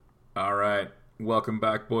All right. Welcome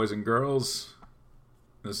back, boys and girls.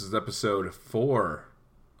 This is episode 4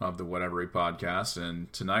 of the Whatevery podcast,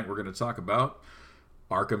 and tonight we're going to talk about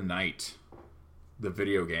Arkham Knight, the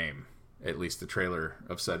video game, at least the trailer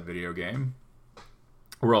of said video game.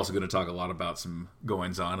 We're also going to talk a lot about some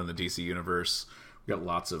goings-on in the DC universe. We've got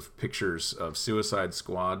lots of pictures of Suicide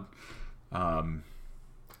Squad,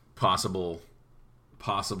 possible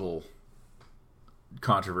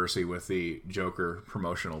controversy with the Joker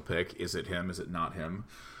promotional pic. Is it him? Is it not him?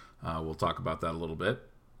 We'll talk about that a little bit.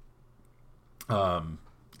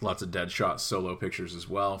 Lots of Deadshot solo pictures as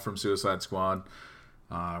well from Suicide Squad.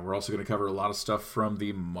 We're also going to cover a lot of stuff from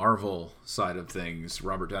the Marvel side of things.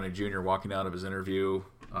 Robert Downey Jr. walking out of his interview,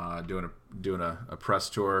 doing a press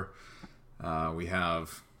tour. We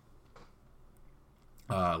have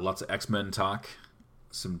lots of X-Men talk,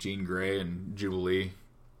 some Jean Grey and Jubilee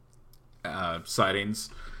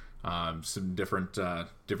sightings, some different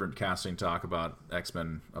casting talk about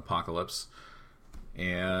X-Men Apocalypse,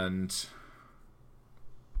 and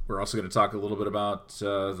we're also going to talk a little bit about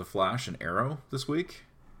The Flash and Arrow this week.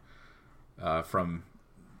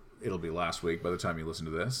 It'll be last week by the time you listen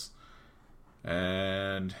to this,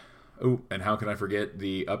 and how can I forget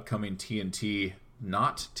the upcoming TNT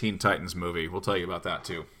not Teen Titans movie? We'll tell you about that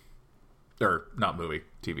too, or not movie,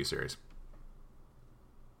 TV series.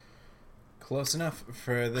 Close enough.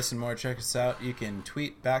 For this and more, check us out. You can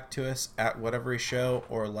tweet back to us at Whatevery Show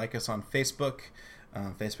or like us on Facebook,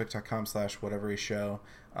 facebook.com/Whatevery Show.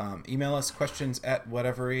 Email us questions at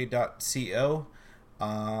whatevery.co.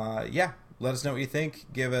 Let us know what you think.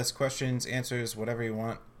 Give us questions, answers, whatever you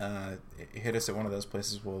want. Hit us at one of those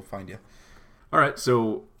places. We'll find you. All right,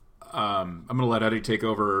 so I'm going to let Eddie take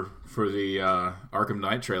over for the Arkham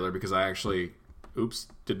Knight trailer because I actually,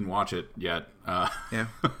 didn't watch it yet. Yeah.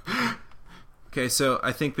 Okay, so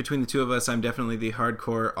I think between the two of us, I'm definitely the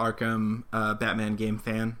hardcore Arkham Batman game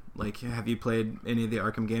fan. Like, have you played any of the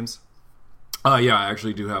Arkham games? Yeah, I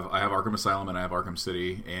actually do have. I have Arkham Asylum and I have Arkham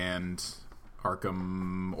City and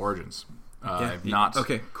Arkham Origins. I've not.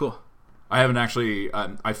 Okay, cool. I haven't actually.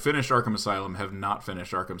 I finished Arkham Asylum, have not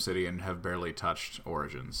finished Arkham City, and have barely touched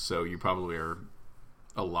Origins. So you probably are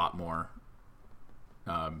a lot more.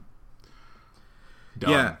 Done.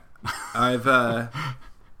 Yeah,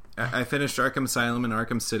 I finished Arkham Asylum and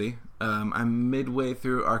Arkham City. I'm midway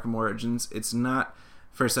through Arkham Origins. It's not...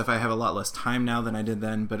 First off, I have a lot less time now than I did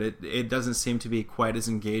then, but it doesn't seem to be quite as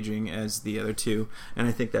engaging as the other two, and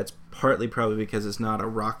I think that's partly probably because it's not a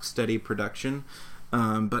rock-steady production.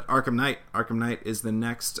 But Arkham Knight is the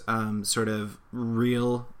next sort of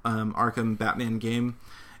real Arkham Batman game,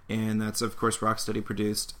 and that's, of course, Rocksteady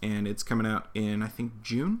produced, and it's coming out in, I think,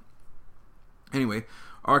 June? Anyway,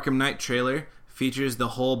 Arkham Knight trailer features the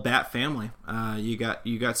whole Bat family. You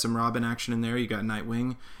got some Robin action in there. You got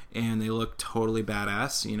Nightwing, and they look totally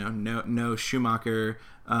badass. You know, no Schumacher,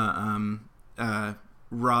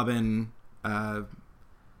 Robin,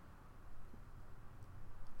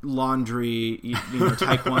 laundry,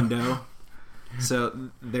 Taekwondo. So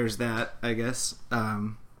there's that, I guess.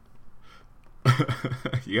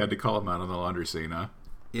 You had to call him out on the laundry scene, huh?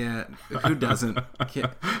 Yeah, who doesn't?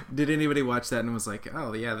 Did anybody watch that and was like,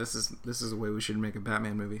 "Oh yeah, this is a way we should make a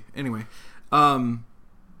Batman movie"? Anyway,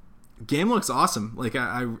 game looks awesome. Like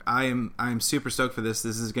I'm super stoked for this.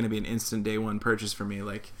 This is going to be an instant day one purchase for me.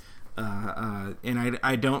 Like, and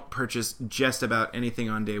I don't purchase just about anything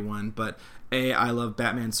on day one, but A, I love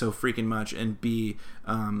Batman so freaking much, and B,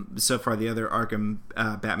 so far the other Arkham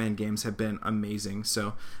Batman games have been amazing.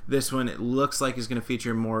 So this one, it looks like is going to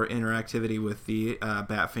feature more interactivity with the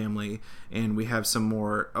Bat family, and we have some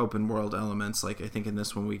more open world elements. Like I think in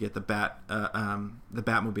this one we get the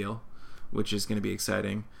Batmobile, which is going to be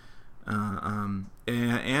exciting, and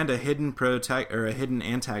a hidden a hidden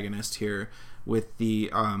antagonist here with the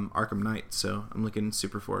Arkham Knight. So I'm looking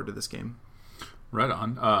super forward to this game. Right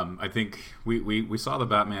on. I think we saw the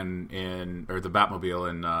Batmobile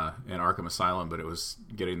in Arkham Asylum, but it was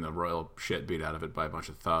getting the royal shit beat out of it by a bunch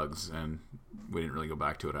of thugs, and we didn't really go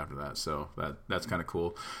back to it after that. So that's kind of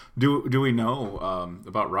cool. Do we know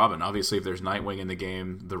about Robin? Obviously, if there's Nightwing in the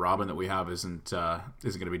game, the Robin that we have isn't going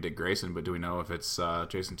to be Dick Grayson. But do we know if it's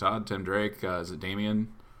Jason Todd, Tim Drake? Is it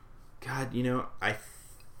Damian? God, I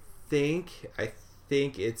think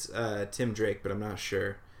it's Tim Drake, but I'm not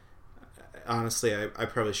sure. Honestly, I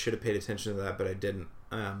probably should have paid attention to that, but I didn't.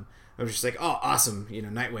 I was just like, oh, awesome,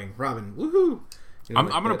 Nightwing, Robin, woohoo! I'm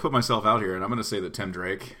going to put myself out here, and I'm going to say that Tim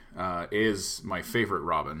Drake is my favorite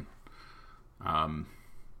Robin.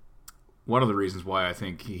 One of the reasons why I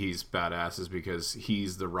think he's badass is because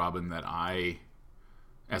he's the Robin that I,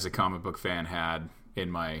 as a comic book fan, had in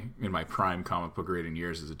my prime comic book reading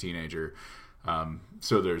years as a teenager.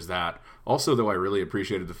 So there's that. Also, though, I really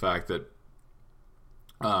appreciated the fact that,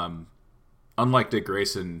 unlike Dick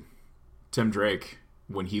Grayson, Tim Drake,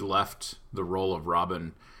 when he left the role of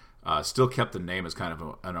Robin, still kept the name as kind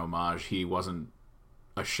of an homage. He wasn't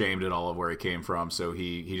ashamed at all of where he came from, so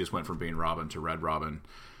he just went from being Robin to Red Robin.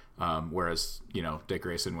 Whereas, Dick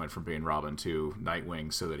Grayson went from being Robin to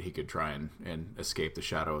Nightwing so that he could try and escape the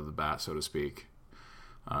shadow of the bat, so to speak.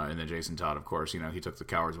 And then Jason Todd, of course, he took the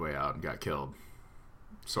coward's way out and got killed.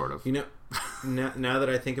 Sort of. Now that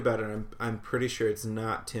I think about it, I'm pretty sure it's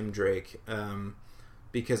not Tim Drake.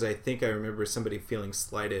 Because I think I remember somebody feeling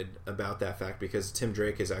slighted about that fact, because Tim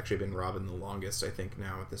Drake has actually been Robin the longest, I think,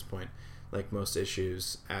 now at this point. Like most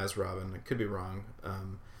issues as Robin. I could be wrong.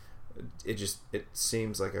 It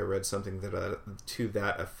seems like I read something that to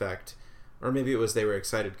that effect, or maybe it was they were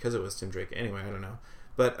excited because it was Tim Drake. Anyway, I don't know,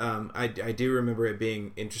 but I do remember it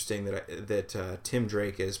being interesting that Tim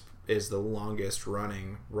Drake is the longest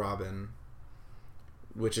running Robin,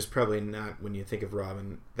 which is probably not, when you think of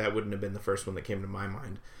Robin, that wouldn't have been the first one that came to my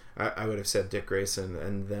mind. I would have said Dick Grayson,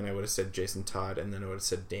 and then I would have said Jason Todd, and then I would have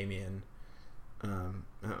said Damian.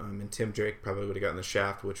 And Tim Drake probably would have gotten the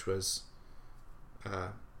shaft, which was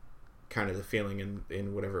kind of the feeling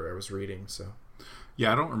in whatever I was reading. So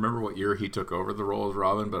yeah, I don't remember what year he took over the role as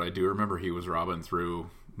Robin, but I do remember he was Robin through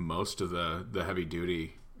most of the heavy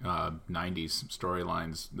duty 90s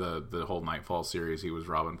storylines. The whole Nightfall series, he was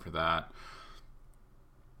Robin for that,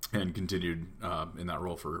 and continued in that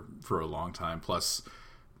role for a long time. Plus,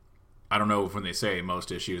 I don't know if when they say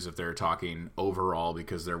most issues, if they're talking overall,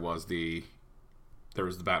 because there was the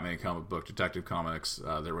Batman comic book, Detective Comics,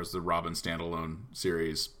 there was the Robin standalone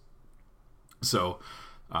series. So,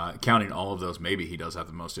 counting all of those, maybe he does have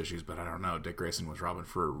the most issues, but I don't know. Dick Grayson was Robin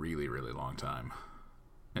for a really, really long time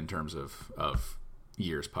in terms of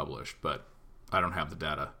years published, but I don't have the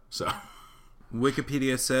data, so...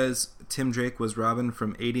 Wikipedia says Tim Drake was Robin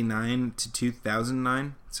from 89 to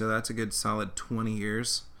 2009, so that's a good solid 20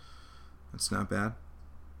 years. That's not bad.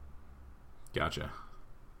 Gotcha.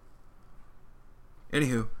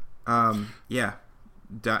 Anywho, yeah,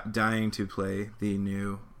 dying to play the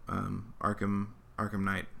new Arkham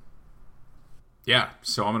Knight. Yeah,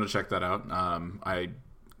 so I'm going to check that out. I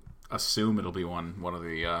assume it'll be one of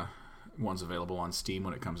the ones available on Steam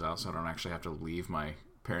when it comes out, so I don't actually have to leave my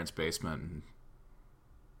parents' basement and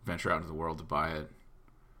venture out into the world to buy it.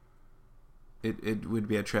 It would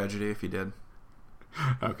be a tragedy if you did.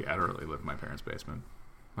 Okay, I don't really live in my parents' basement.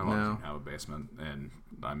 My mom doesn't have a basement, and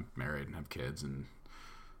I'm married and have kids, and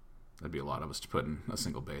there'd be a lot of us to put in a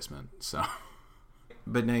single basement, so...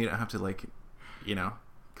 But now you don't have to,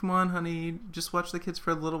 come on, honey, just watch the kids for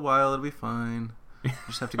a little while, it'll be fine. You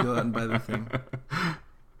just have to go out and buy the thing.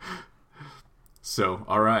 So,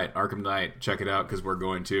 alright, Arkham Knight, check it out, because we're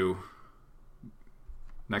going to...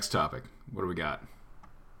 Next topic. What do we got?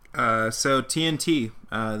 So TNT,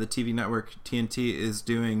 the TV network TNT, is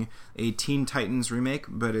doing a Teen Titans remake,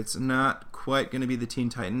 but it's not quite going to be the Teen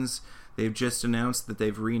Titans. They've just announced that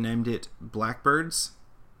they've renamed it Blackbirds.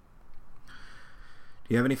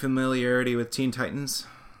 Do you have any familiarity with Teen Titans?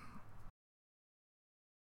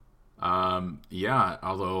 Yeah,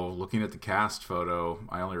 although looking at the cast photo,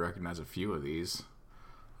 I only recognize a few of these.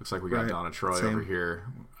 Looks like we got Donna Troy over here,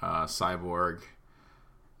 Cyborg,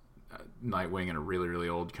 Nightwing in a really, really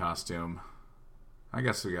old costume. I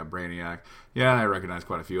guess we got Brainiac. Yeah, I recognize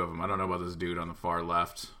quite a few of them. I don't know about this dude on the far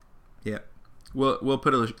left. Yeah. We'll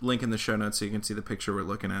put a link in the show notes so you can see the picture we're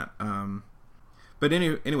looking at. But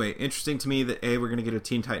anyway, interesting to me that A, we're going to get a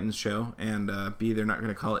Teen Titans show, and B, they're not going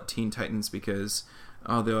to call it Teen Titans because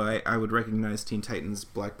although I would recognize Teen Titans,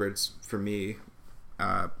 Blackbirds, for me,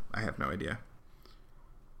 I have no idea.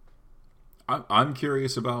 I'm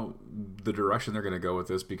curious about the direction they're going to go with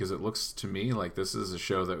this, because it looks to me like this is a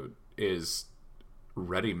show that is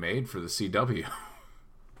ready-made for the CW.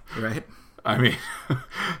 Right? I mean...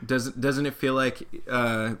 Doesn't it feel like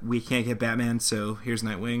we can't get Batman, so here's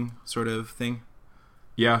Nightwing sort of thing?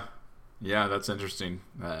 Yeah, that's interesting.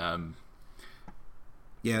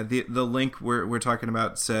 Yeah, the link we're talking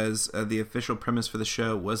about says the official premise for the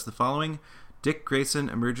show was the following: Dick Grayson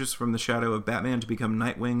emerges from the shadow of Batman to become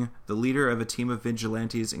Nightwing, the leader of a team of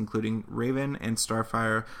vigilantes including Raven and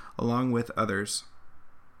Starfire, along with others.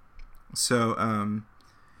 So,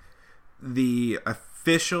 the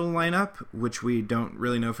official lineup, which we don't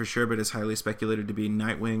really know for sure, but is highly speculated to be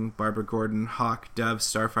Nightwing, Barbara Gordon, Hawk, Dove,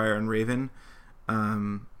 Starfire, and Raven.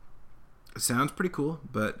 Sounds pretty cool,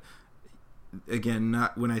 but again,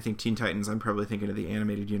 not when I think Teen Titans, I'm probably thinking of the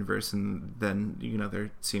animated universe, and then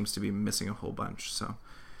there seems to be missing a whole bunch. So,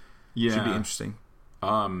 yeah, should be interesting.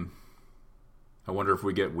 I wonder if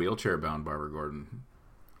we get wheelchair-bound Barbara Gordon.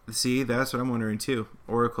 See, that's what I'm wondering too.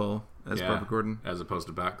 Oracle as Barbara Gordon. As opposed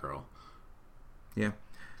to Batgirl. Yeah.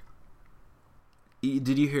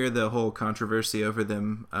 Did you hear the whole controversy over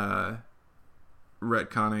them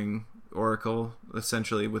retconning Oracle,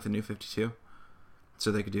 essentially, with the New 52?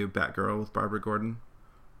 So they could do Batgirl with Barbara Gordon?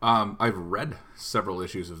 I've read several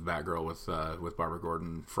issues of Batgirl with Barbara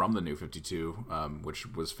Gordon from the New 52, which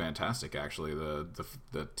was fantastic, actually.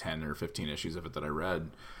 The 10 or 15 issues of it that I read,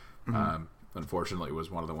 unfortunately, was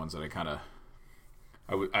one of the ones that I kind of...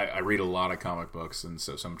 I read a lot of comic books, and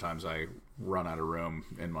so sometimes I run out of room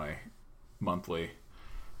in my monthly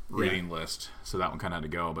reading list, so that one kind of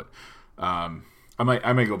had to go. But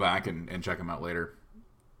I may go back and check them out later.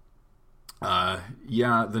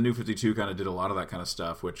 The New 52 kind of did a lot of that kind of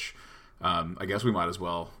stuff, which I guess we might as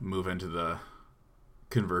well move into the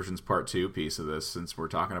conversions part 2 piece of this, since we're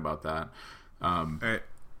talking about that. All right,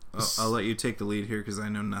 I'll let you take the lead here because I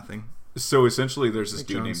know nothing. So essentially, there's this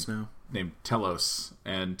dude named Telos,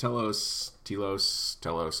 and Telos. I'm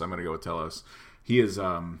going to go with Telos. He is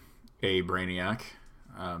a Brainiac,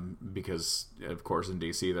 because of course in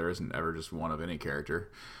DC there isn't ever just one of any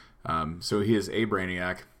character. So he is a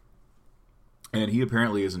Brainiac. And he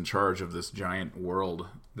apparently is in charge of this giant world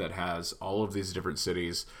that has all of these different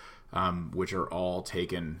cities, which are all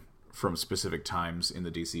taken from specific times in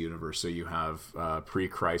the DC universe. So you have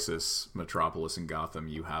pre-Crisis Metropolis and Gotham.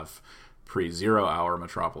 You have pre-Zero Hour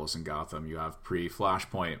Metropolis and Gotham. You have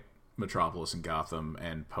pre-Flashpoint Metropolis and Gotham,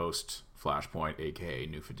 and post-Flashpoint, aka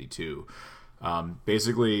New 52.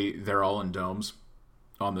 Basically, they're all in domes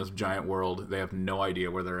on this giant world. They have no idea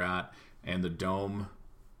where they're at, and the dome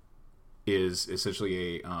is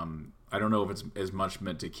essentially I don't know if it's as much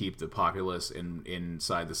meant to keep the populace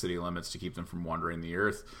inside the city limits to keep them from wandering the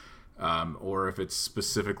earth, or if it's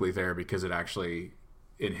specifically there because it actually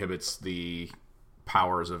inhibits the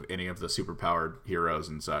powers of any of the superpowered heroes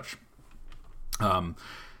and such. At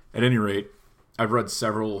any rate, I've read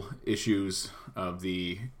several issues of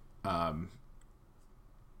the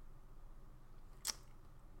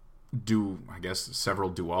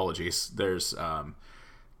several duologies. There's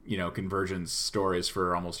convergence stories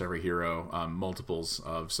for almost every hero, multiples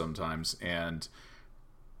of sometimes, and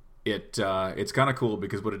it's kind of cool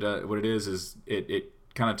because what it is it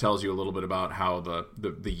kind of tells you a little bit about how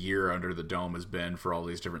the year under the dome has been for all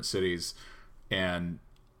these different cities, and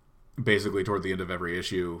basically toward the end of every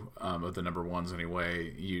issue of the number ones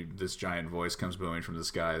anyway, this giant voice comes booming from the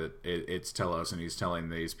sky that it's Telos, and he's telling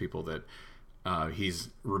these people that he's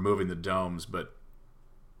removing the domes, but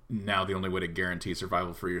now the only way to guarantee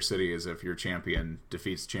survival for your city is if your champion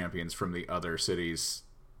defeats champions from the other cities,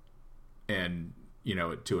 and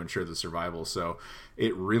to ensure the survival. So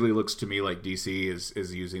it really looks to me like DC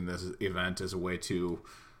is using this event as a way to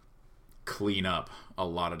clean up a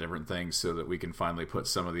lot of different things so that we can finally put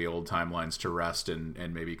some of the old timelines to rest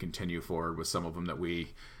and maybe continue forward with some of them that we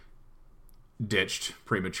ditched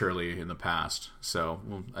prematurely in the past. So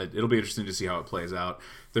it'll be interesting to see how it plays out.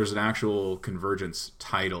 There's an actual Convergence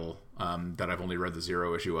title that I've only read the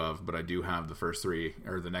 0 issue of, but I do have the first 3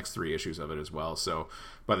 or the next 3 issues of it as well. So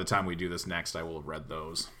by the time we do this next, I will have read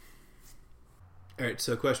those. All right,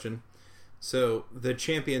 so question. So the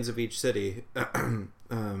champions of each city,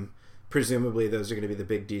 presumably those are going to be the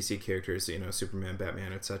big DC characters, Superman,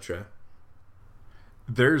 Batman, etc.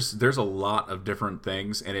 There's a lot of different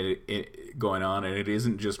things and it going on, and it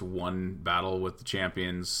isn't just one battle with the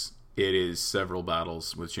champions. It is several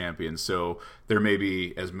battles with champions. So there may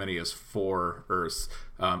be as many as 4 Earths.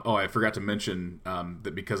 I forgot to mention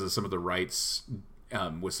that because of some of the rights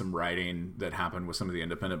with some writing that happened with some of the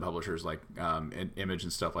independent publishers like Image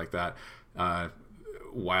and stuff like that,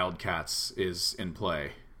 Wildcats is in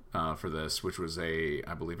play for this, which was I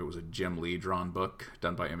believe it was a Jim Lee drawn book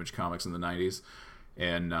done by Image Comics in the 90s.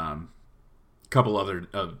 And a couple other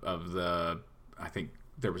of the, I think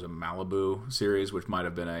there was a Malibu series, which might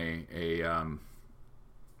have been a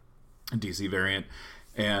DC variant.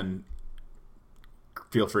 And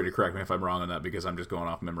feel free to correct me if I'm wrong on that, because I'm just going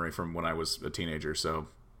off memory from when I was a teenager. So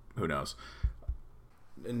who knows?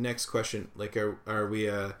 Next question. Are we...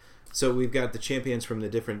 So we've got the champions from the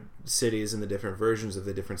different cities and the different versions of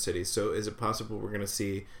the different cities. So is it possible we're going to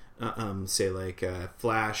see,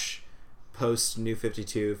 Flash... post New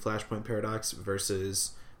 52 Flashpoint Paradox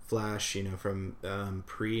versus Flash, from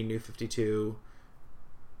pre-New 52,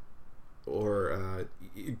 or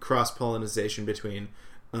cross-pollination between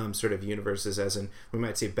sort of universes, as in we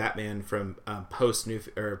might see Batman from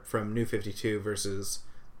from New 52 versus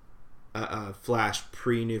Flash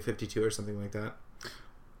pre-New 52 or something like that.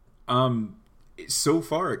 so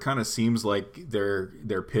far, it kind of seems like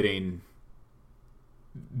they're pitting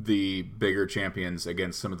the bigger champions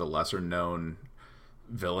against some of the lesser known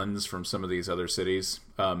villains from some of these other cities.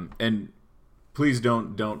 And please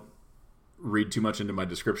don't read too much into my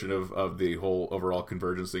description of the whole overall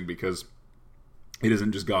Convergence thing, because it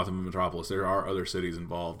isn't just Gotham and Metropolis. There are other cities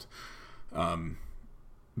involved,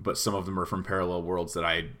 but some of them are from parallel worlds that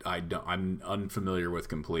I'm unfamiliar with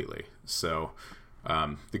completely. So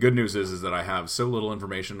the good news is that I have so little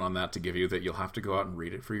information on that to give you that you'll have to go out and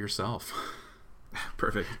read it for yourself.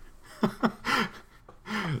 Perfect.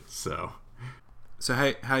 So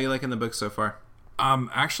how you liking the book so far?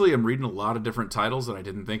 Actually, I'm reading a lot of different titles that I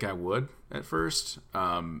didn't think I would at first,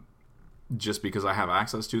 just because I have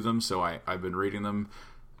access to them. So I've been reading them,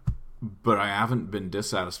 but I haven't been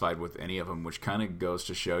dissatisfied with any of them, which kind of goes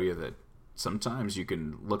to show you that sometimes you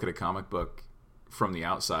can look at a comic book from the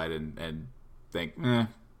outside and think,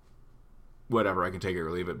 whatever, I can take it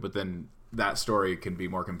or leave it. But then that story can be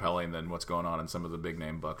more compelling than what's going on in some of the big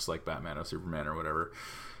name books like Batman or Superman or whatever.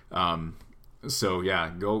 So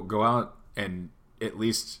yeah, go out and at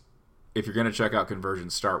least, if you're going to check out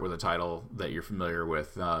Convergence, start with a title that you're familiar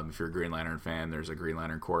with. If you're a Green Lantern fan, there's a Green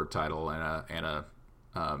Lantern Corps title and a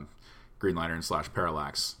Green Lantern /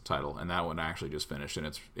 Parallax title, and that one I actually just finished, and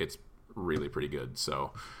it's really pretty good.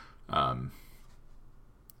 So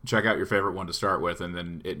check out your favorite one to start with, and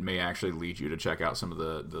then it may actually lead you to check out some of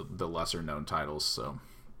the lesser known titles. So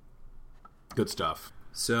good stuff.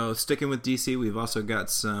 So sticking with DC, we've also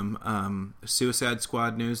got some Suicide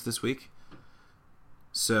Squad news this week.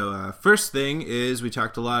 So first thing is, we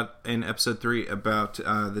talked a lot in episode 3 about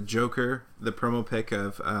the Joker, the promo pic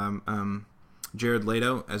of Jared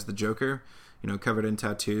Leto as the Joker, covered in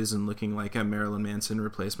tattoos and looking like a Marilyn Manson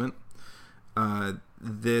replacement.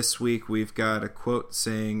 This week we've got a quote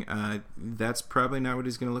saying that's probably not what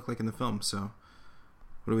he's going to look like in the film. So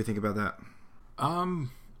what do we think about that?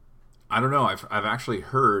 I don't know. I've actually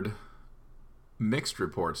heard mixed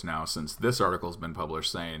reports now since this article's been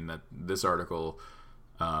published, saying that this article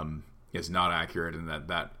is not accurate and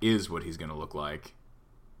that is what he's going to look like.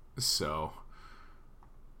 So,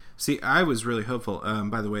 see, I was really hopeful.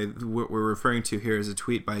 By the way, what we're referring to here is a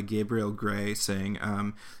tweet by Gabriel Gray saying,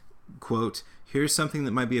 quote, "Here's something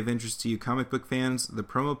that might be of interest to you comic book fans. The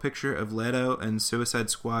promo picture of Leto and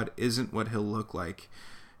Suicide Squad isn't what he'll look like. ...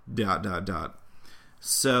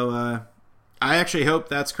 So, I actually hope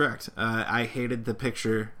that's correct. I hated the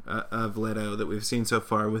picture of Leto that we've seen so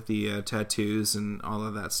far with the tattoos and all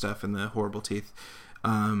of that stuff and the horrible teeth.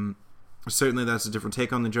 Certainly that's a different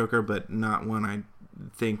take on the Joker, but not one I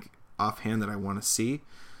think offhand that I want to see.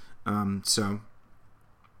 So,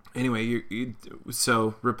 anyway,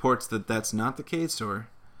 so reports that that's not the case, or?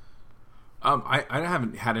 I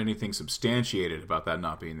haven't had anything substantiated about that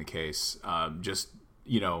not being the case. Just,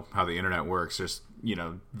 how the internet works. There's,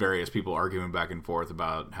 various people arguing back and forth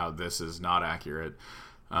about how this is not accurate.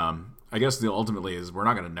 I guess ultimately is we're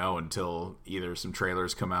not going to know until either some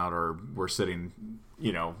trailers come out or we're sitting,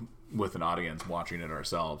 with an audience watching it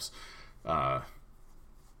ourselves. Whether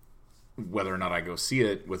or not I go see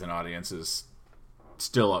it with an audience is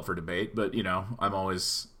still up for debate, but, I'm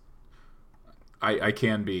always... I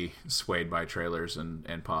can be swayed by trailers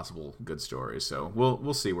and possible good stories, so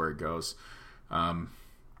we'll see where it goes.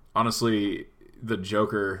 Honestly, the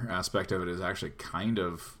Joker aspect of it is actually kind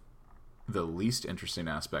of the least interesting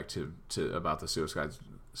aspect to about the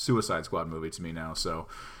Suicide Squad movie to me now. So,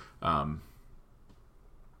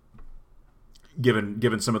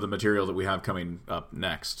 given some of the material that we have coming up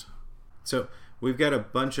next, so we've got a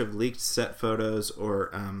bunch of leaked set photos, or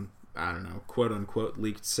I don't know, quote unquote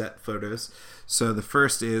leaked set photos. So the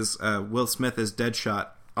first is Will Smith as Deadshot,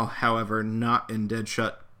 however, not in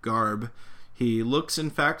Deadshot garb. He looks, in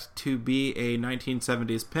fact, to be a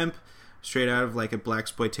 1970s pimp, straight out of like a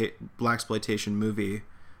blaxploitation movie.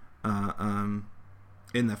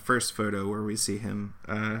 In the first photo where we see him,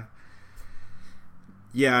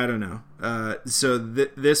 yeah, I don't know. So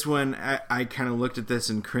this one, I kind of looked at this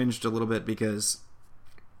and cringed a little bit because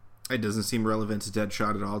it doesn't seem relevant to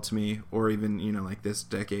Deadshot at all to me, or even like this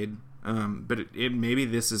decade. But it maybe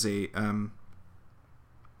this is a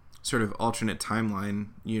sort of alternate timeline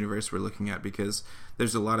universe we're looking at, because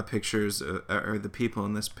there's a lot of pictures, or the people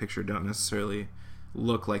in this picture don't necessarily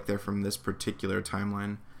look like they're from this particular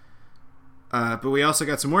timeline. But we also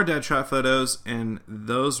got some more Deadshot photos, and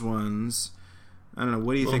those ones, I don't know,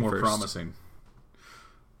 what do you think more first? Promising.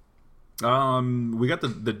 We got the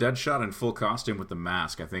Deadshot in full costume with the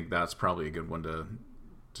mask. I think that's probably a good one to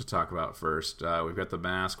talk about first. We've got the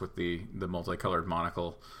mask with the multicolored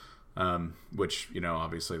monocle which,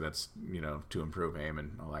 obviously that's, to improve aim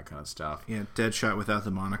and all that kind of stuff. Yeah, Deadshot without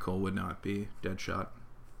the monocle would not be Deadshot.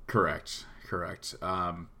 Correct.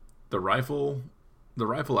 The rifle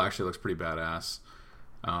actually looks pretty badass.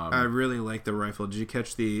 I really like the rifle. Did you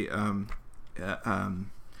catch the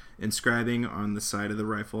inscribing on the side of the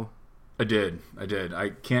rifle? I did. I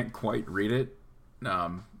can't quite read it,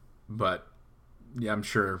 but yeah, I'm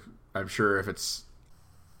sure if it's...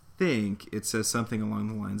 I think it says something along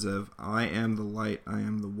the lines of "I am the light, I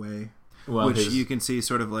am the way," well, which you can see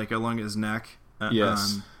sort of like along his neck.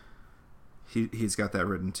 Yes, he's got that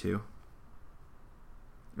written too,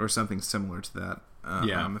 or something similar to that.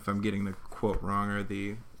 If I'm getting the quote wrong or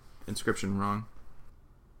the inscription wrong,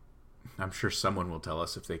 I'm sure someone will tell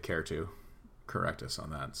us if they care to correct us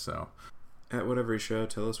on that. So, at whatever show,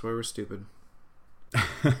 tell us why we're stupid.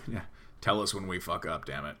 Yeah, tell us when we fuck up.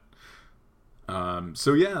 Damn it.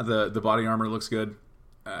 So yeah, the body armor looks good.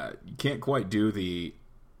 You can't quite do the,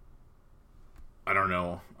 I don't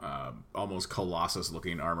know, almost Colossus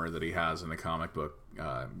looking armor that he has in the comic book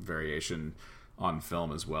variation on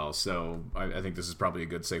film as well. So I think this is probably a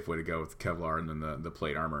good safe way to go with Kevlar and then the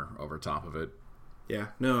plate armor over top of it. Yeah,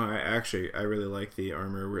 no, I really like the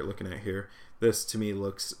armor we're looking at here. This to me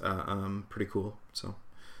looks pretty cool. So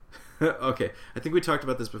okay, I think we talked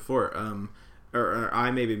about this before. Or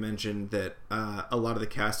I maybe mentioned that a lot of the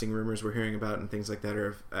casting rumors we're hearing about and things like that are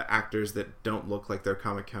of actors that don't look like their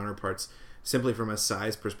comic counterparts simply from a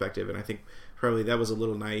size perspective. And I think probably that was a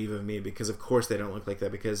little naive of me because, of course, they don't look like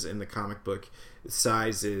that because in the comic book,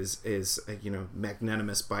 size is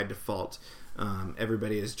magnanimous by default.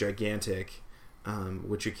 Everybody is gigantic,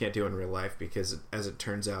 which you can't do in real life because, as it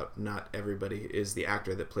turns out, not everybody is the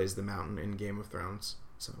actor that plays the Mountain in Game of Thrones.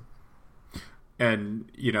 So, and,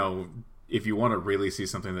 if you want to really see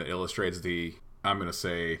something that illustrates the, I'm going to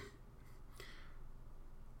say,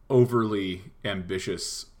 overly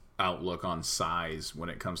ambitious outlook on size when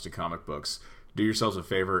it comes to comic books, do yourselves a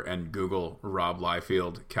favor and Google Rob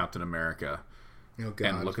Liefeld Captain America. Oh, God.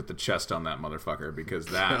 And look at the chest on that motherfucker because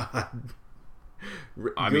that...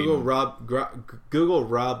 Google Rob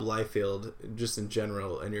Liefeld just in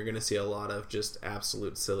general, and you're going to see a lot of just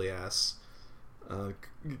absolute silly ass,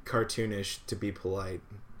 cartoonish, to be polite.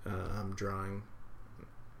 Drawing.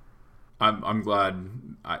 I'm glad.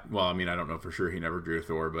 I don't know for sure he never drew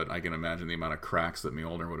Thor, but I can imagine the amount of cracks that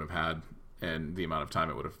Mjolnir would have had and the amount of time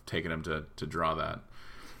it would have taken him to draw that.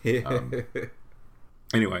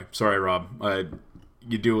 Anyway, sorry, Rob.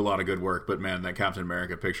 You do a lot of good work, but man, that Captain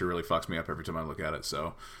America picture really fucks me up every time I look at it.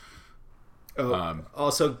 So,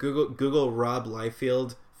 also Google Rob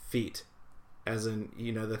Liefeld feet, as in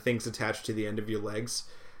the things attached to the end of your legs.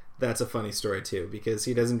 That's a funny story too, because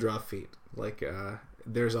he doesn't draw feet. Like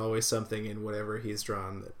there's always something in whatever he's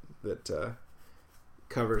drawn that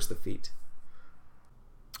covers the feet.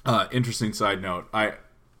 Interesting side note.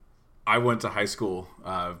 I went to high school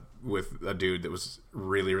with a dude that was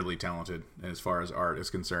really, really talented as far as art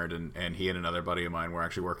is concerned, and he and another buddy of mine were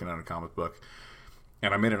actually working on a comic book.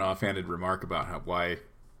 And I made an offhanded remark about why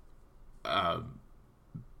a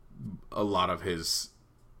lot of his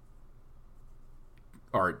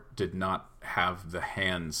art did not have the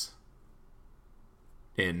hands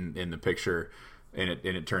in the picture, and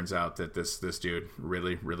it turns out that this dude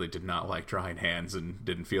really, really did not like drawing hands and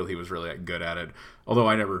didn't feel he was really good at it. Although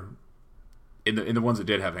I never, in the ones that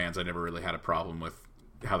did have hands, I never really had a problem with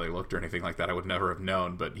how they looked or anything like that. I would never have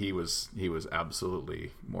known, but he was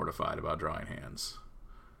absolutely mortified about drawing hands.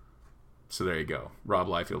 So there you go. Rob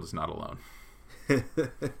Liefeld is not alone.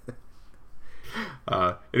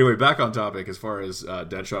 Anyway, back on topic as far as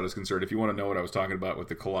Deadshot is concerned. If you want to know what I was talking about with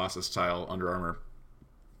the Colossus style Under Armour,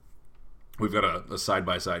 we've got a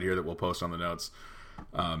side-by-side here that we'll post on the notes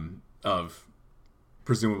of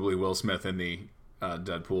presumably Will Smith in the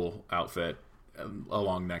Deadpool outfit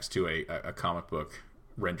along next to a comic book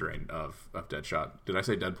rendering of Deadshot. Did I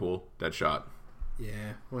say Deadpool? Deadshot.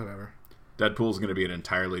 Yeah, whatever. Deadpool's going to be an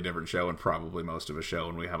entirely different show and probably most of a show,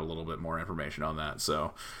 and we have a little bit more information on that.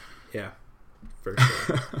 So, yeah. For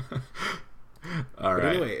sure. All right. But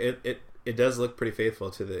anyway, it does look pretty faithful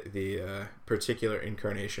to the particular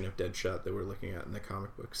incarnation of Deadshot that we're looking at in the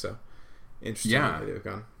comic book. So interesting how they've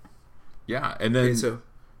gone. Yeah, and then so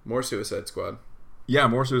more Suicide Squad. Yeah,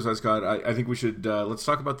 more Suicide Squad. I think we should let's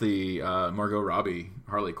talk about the Margot Robbie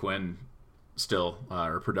Harley Quinn still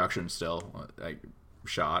or production still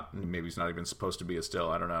shot. Maybe it's not even supposed to be a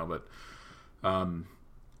still. I don't know, but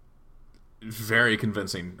very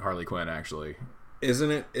convincing Harley Quinn, actually. Isn't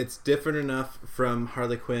it? It's different enough from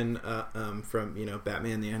Harley Quinn from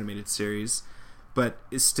Batman the Animated Series, but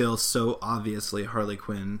is still so obviously Harley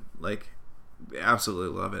Quinn, like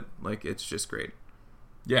absolutely love it. Like, it's just great.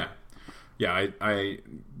 Yeah. Yeah, I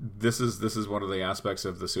this is one of the aspects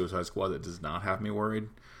of the Suicide Squad that does not have me worried.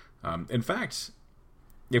 In fact,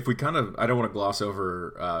 if we kind of, I don't want to gloss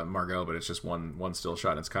over Margot, but it's just one still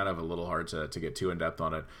shot. It's kind of a little hard to get too in depth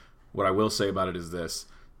on it. What I will say about it is this: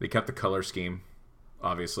 they kept the color scheme,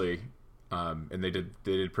 obviously, and they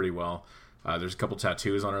did pretty well. There's a couple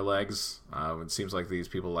tattoos on her legs. It seems like these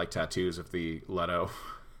people like tattoos. If the Leto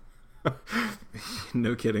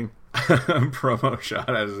No kidding. promo shot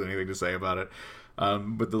has anything to say about it,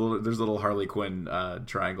 but there's little Harley Quinn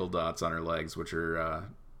triangle dots on her legs, which are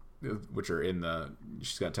in the,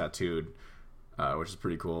 she's got tattooed, which is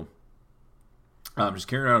pretty cool. Just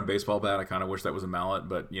carrying around a baseball bat. I kind of wish that was a mallet,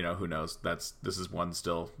 but who knows? This is one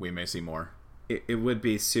still. We may see more. It would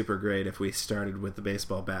be super great if we started with the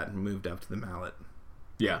baseball bat and moved up to the mallet.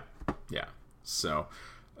 Yeah. So,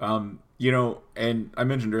 and I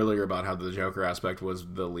mentioned earlier about how the Joker aspect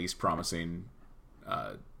was the least promising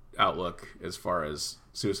outlook as far as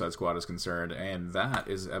Suicide Squad is concerned, and that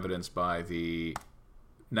is evidenced by the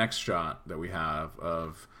next shot that we have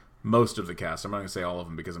of most of the cast. I'm not going to say all of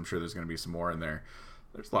them because I'm sure there's going to be some more in there.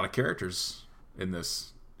 There's a lot of characters in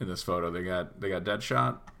this photo. They got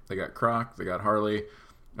Deadshot, they got Croc, they got Harley,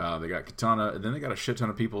 they got Katana, and then they got a shit ton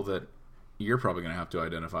of people that you're probably going to have to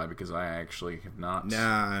identify because I actually have not.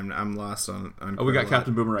 Nah, I'm lost on we got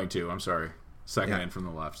Captain Boomerang too. I'm sorry, second in from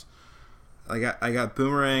the left. I got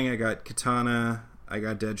Boomerang, I got Katana, I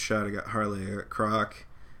got Deadshot, I got Harley, I got Croc.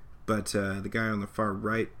 But the guy on the far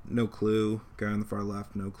right, no clue. Guy on the far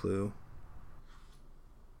left, no clue.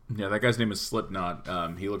 Yeah, that guy's name is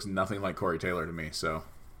Slipknot. He looks nothing like Corey Taylor to me, so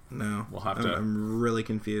no, we'll have to. I'm really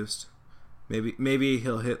confused. Maybe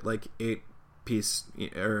he'll hit like 8 piece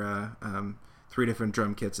or 3 different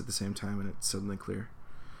drum kits at the same time, and it's suddenly clear.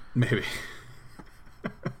 Maybe.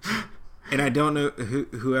 And I don't know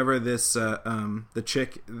whoever this the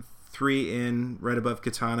chick 3 in right above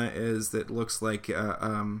Katana is that looks like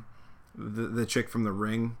the chick from The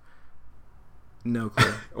Ring. No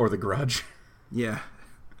clue. Or The Grudge. Yeah.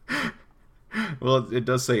 Well, it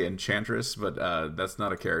does say Enchantress, but that's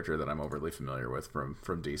not a character that I'm overly familiar with from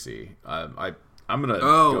DC. I'm gonna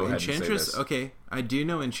go ahead Enchantress. and say this. Okay, I do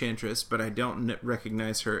know Enchantress, but I don't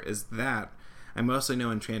recognize her as that. I mostly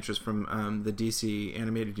know Enchantress from the DC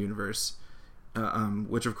animated universe,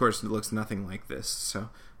 which of course looks nothing like this. So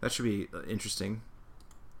that should be interesting.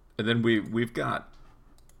 And then we've got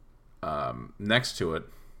next to it,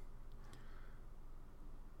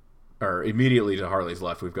 or immediately to Harley's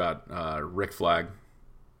left, we've got Rick Flag,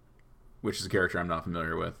 which is a character I'm not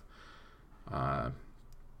familiar with.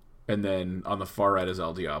 And then on the far right is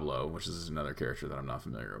El Diablo, which is another character that I'm not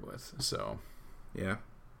familiar with. So, yeah.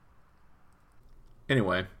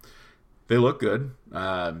 Anyway, they look good.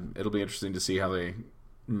 It'll be interesting to see how they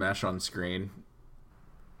mesh on screen.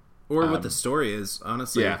 Or what the story is.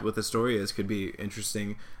 Honestly, yeah. What the story is could be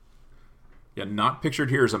interesting. Yeah, not pictured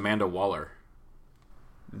here is Amanda Waller.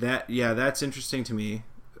 That's interesting to me.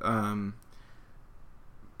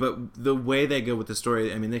 But the way they go with the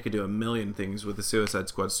story, I mean, they could do a million things with the Suicide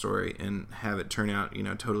Squad story and have it turn out,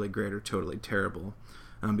 totally great or totally terrible.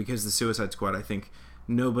 Because the Suicide Squad, I think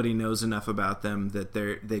nobody knows enough about them that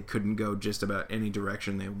they couldn't go just about any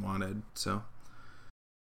direction they wanted. So,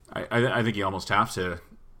 I think you almost have to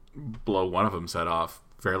blow one of them's head off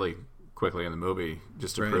fairly quickly in the movie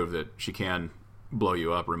just to prove that she can blow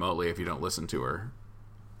you up remotely if you don't listen to her.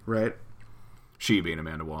 Right. She being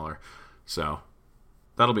Amanda Waller. So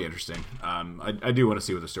that'll be interesting. I do want to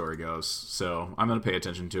see where the story goes, so I'm going to pay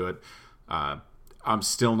attention to it. I'm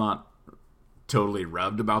still not totally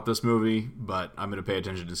revved about this movie, but I'm going to pay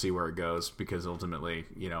attention to see where it goes because ultimately,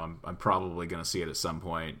 I'm probably going to see it at some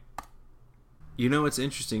point. What's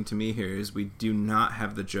interesting to me here is we do not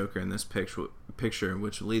have the Joker in this picture,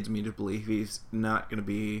 which leads me to believe he's not going to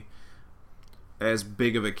be as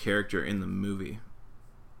big of a character in the movie.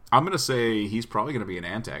 I'm going to say he's probably going to be an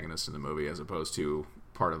antagonist in the movie as opposed to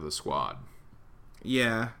part of the squad.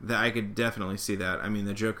 Yeah, I could definitely see that. I mean,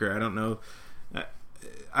 the Joker, I don't know.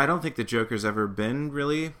 I don't think the Joker's ever been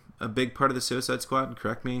really a big part of the Suicide Squad.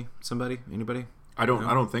 Correct me, somebody, anybody? I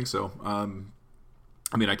don't think so.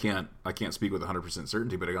 I mean, I can't speak with 100%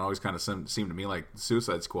 certainty, but it always kind of seemed to me like the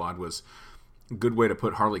Suicide Squad was a good way to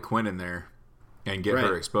put Harley Quinn in there and get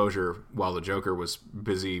her exposure while the Joker was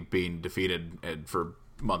busy being defeated for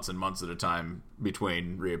months and months at a time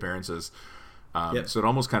between reappearances. So it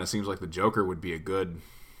almost kind of seems like the Joker would be a good,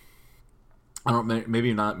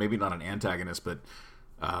 maybe not an antagonist, but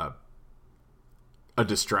a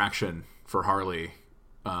distraction for Harley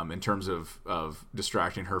in terms of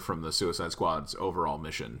distracting her from the Suicide Squad's overall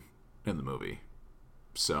mission. in the movie.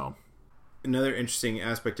 So another interesting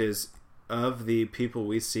aspect is, of the people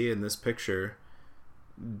we see in this picture,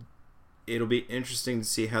 it'll be interesting to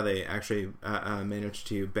see how they actually manage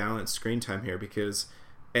to balance screen time here, because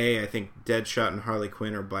I think Deadshot and Harley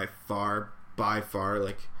Quinn are by far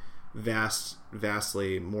like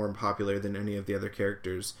vastly more popular than any of the other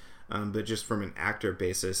characters, but just from an actor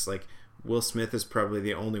basis, like Will Smith is probably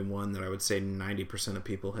the only one that I would say 90% of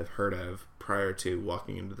people have heard of prior to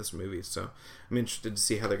walking into this movie. So I'm interested to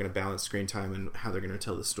see how they're going to balance screen time and how they're going to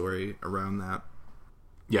tell the story around that.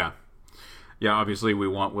 Yeah, obviously we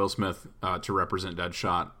want Will Smith to represent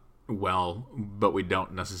Deadshot well, but we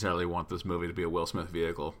don't necessarily want this movie to be a Will Smith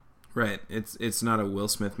vehicle. Right. It's not a Will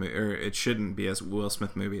Smith movie, or it shouldn't be a Will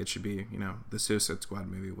Smith movie. It should be, the Suicide Squad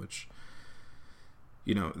movie, which,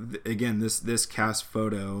 again, this cast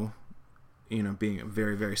photo, being a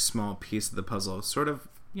very, very small piece of the puzzle, sort of,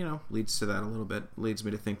 leads to that a little bit. Leads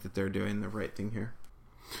me to think that they're doing the right thing here.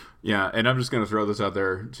 Yeah, and I'm just going to throw this out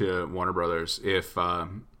there to Warner Brothers. If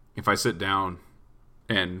I sit down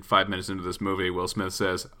and 5 minutes into this movie, Will Smith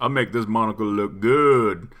says, "I'll make this monocle look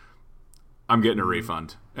good," I'm getting a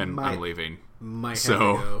refund, and I'm leaving. Might have to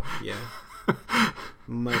go. Yeah.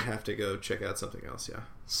 Might have to go check out something else, yeah.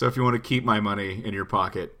 So if you want to keep my money in your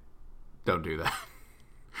pocket, don't do that.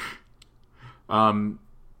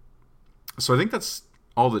 So I think that's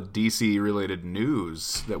all the DC-related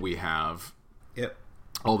news that we have. Yep.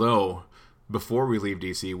 Although, before we leave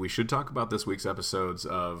DC, we should talk about this week's episodes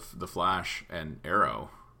of The Flash and Arrow.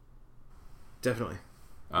 Definitely.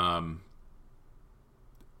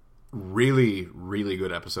 Really, really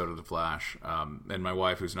good episode of The Flash. And my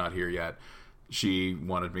wife, who's not here yet, she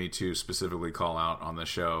wanted me to specifically call out on the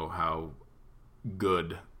show how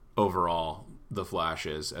good overall The Flash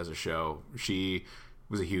is as a show. She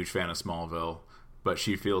was a huge fan of Smallville, but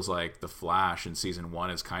she feels like The Flash in season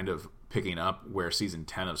 1 is kind of picking up where season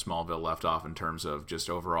 10 of Smallville left off in terms of just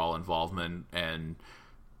overall involvement and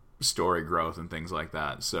story growth and things like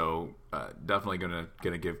that. So definitely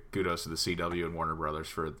gonna give kudos to the CW and Warner Brothers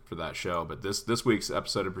for that show. But this week's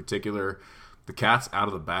episode in particular, the cat's out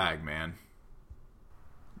of the bag, man.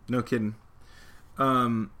 No kidding.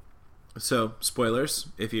 So, spoilers.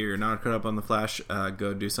 If you're not caught up on The Flash,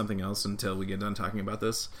 go do something else until we get done talking about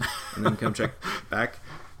this, and then come check back.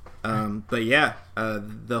 But yeah,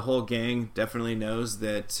 the whole gang definitely knows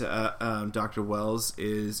that Dr. Wells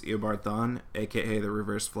is Eobard Thawne, aka the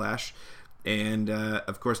Reverse Flash, and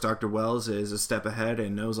of course Dr. Wells is a step ahead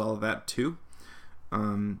and knows all of that too.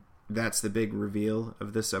 That's the big reveal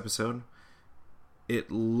of this episode. It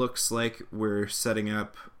looks like we're setting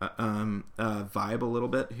up vibe a little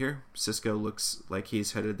bit here. Cisco looks like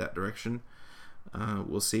he's headed that direction.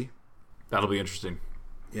 We'll see. That'll be interesting.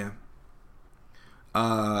 Yeah.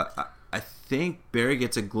 I think Barry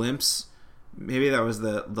gets a glimpse. Maybe that was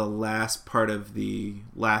the last part of the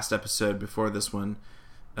last episode before this one,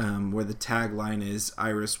 where the tagline is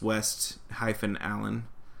Iris West -Allen.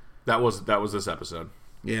 That was this episode.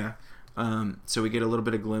 Yeah. So we get a little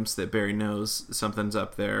bit of glimpse that Barry knows something's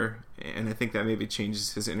up there, and I think that maybe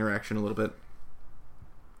changes his interaction a little bit.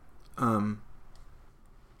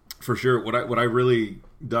 For sure. What I really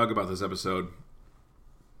dug about this episode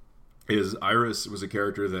is Iris was a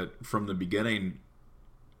character that from the beginning,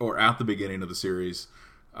 or at the beginning of the series,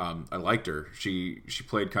 I liked her. She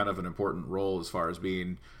played kind of an important role as far as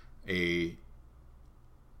being a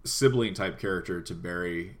sibling type character to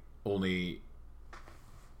Barry. Only,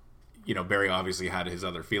 Barry obviously had his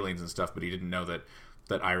other feelings and stuff, but he didn't know that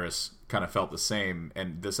Iris kind of felt the same.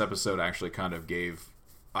 And this episode actually kind of gave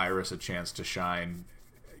Iris a chance to shine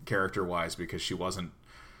character-wise, because she wasn't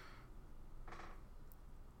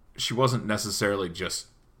necessarily just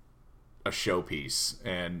a showpiece,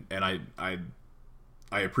 and I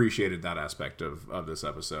appreciated that aspect of this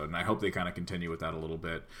episode, and I hope they kind of continue with that a little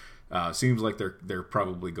bit. Seems like they're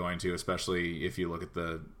probably going to, especially if you look at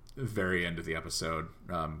the very end of the episode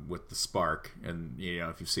with the spark, and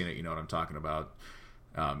if you've seen it, you know what I'm talking about,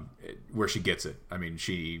 where she gets it. I mean,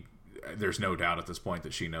 there's no doubt at this point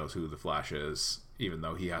that she knows who the Flash is, even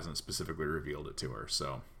though he hasn't specifically revealed it to her.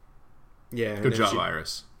 So yeah, good job,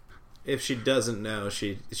 Iris. If she doesn't know,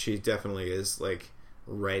 she definitely is like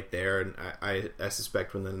right there, and I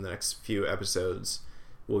suspect within the next few episodes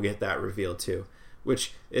we'll get that reveal too,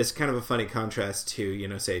 which is kind of a funny contrast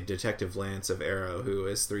to say Detective Lance of Arrow, who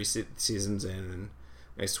is 3 seasons in, and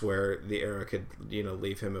I swear the Arrow could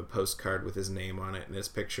leave him a postcard with his name on it and his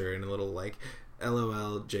picture and a little like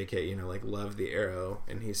LOL JK, like love the Arrow,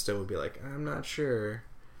 and he still would be like, I'm not sure.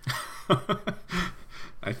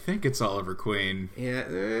 I think it's Oliver Queen. Yeah,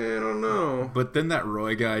 I don't know. But then that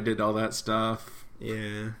Roy guy did all that stuff.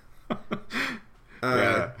 Yeah.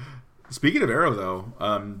 Yeah. Speaking of Arrow,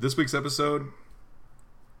 though, this week's episode,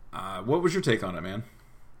 what was your take on it, man?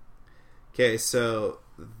 Okay, so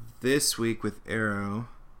this week with Arrow,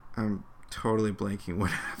 I'm totally blanking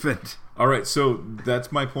what happened. All right, so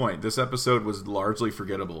that's my point. This episode was largely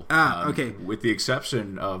forgettable. Okay. With the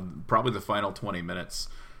exception of probably the final 20 minutes.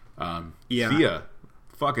 Yeah. Thea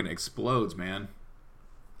fucking explodes, man.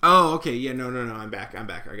 Oh, okay. Yeah, no. I'm back. I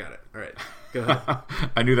got it. All right. Go ahead.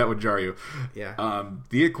 I knew that would jar you. Yeah.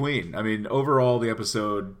 Thea Queen. I mean, overall, the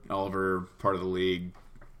episode, Oliver, part of the League,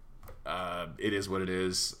 it is what it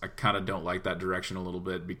is. I kind of don't like that direction a little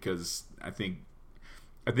bit because I think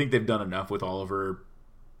they've done enough with Oliver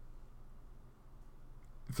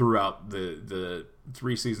throughout the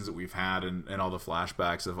 3 seasons that we've had and all the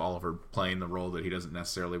flashbacks of Oliver playing the role that he doesn't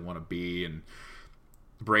necessarily want to be, and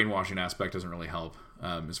the brainwashing aspect doesn't really help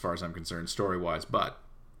as far as I'm concerned story-wise, but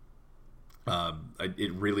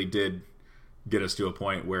it really did get us to a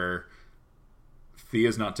point where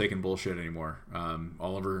Thea's not taking bullshit anymore.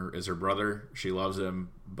 Oliver is her brother. She loves him,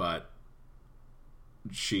 but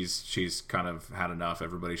she's kind of had enough.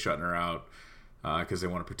 Everybody's shutting her out because they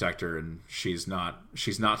want to protect her, and she's not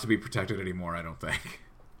to be protected anymore, I don't think.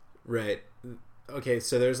 Right. Okay,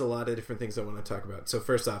 so there's a lot of different things I want to talk about. So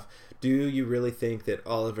first off, do you really think that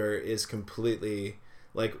Oliver is completely...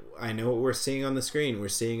 Like, I know what we're seeing on the screen. We're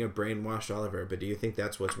seeing a brainwashed Oliver, but do you think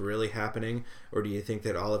that's what's really happening? Or do you think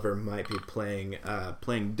that Oliver might be playing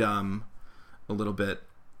dumb a little bit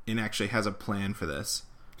and actually has a plan for this?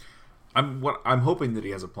 I'm hoping that he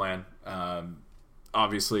has a plan.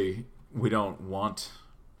 Obviously, we don't want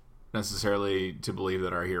necessarily to believe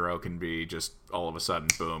that our hero can be just all of a sudden,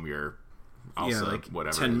 boom, you're also like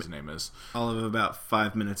whatever his name is. All of about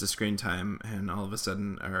 5 minutes of screen time, and all of a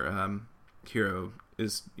sudden our hero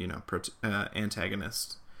is,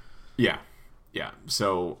 antagonist. Yeah.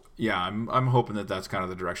 So yeah, I'm hoping that that's kind of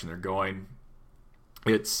the direction they're going.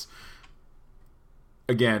 It's,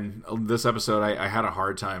 again, this episode I had a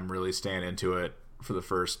hard time really staying into it for the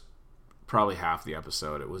first probably half the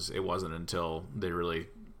episode. It wasn't until they really,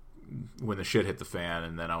 when the shit hit the fan,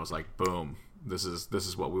 and then I was like, boom, this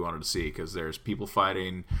is what we wanted to see, because there's people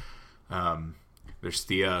fighting. There's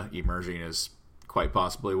Thea emerging as quite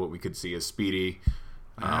possibly what we could see as Speedy.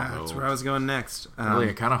 That's where I was going next. Really,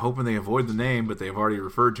 I'm kind of hoping they avoid the name, but they've already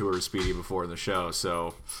referred to her as Speedy before in the show.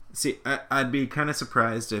 So, see, I'd be kind of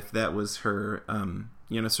surprised if that was her,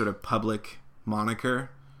 sort of public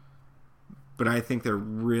moniker. But I think they're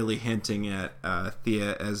really hinting at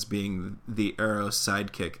Thea as being the Arrow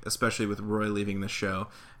sidekick, especially with Roy leaving the show.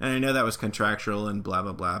 And I know that was contractual and blah,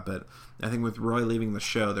 blah, blah, but I think with Roy leaving the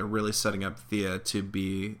show, they're really setting up Thea to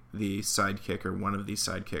be the sidekick or one of the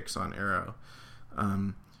sidekicks on Arrow.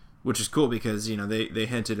 Which is cool because, they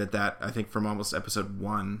hinted at that, I think, from almost episode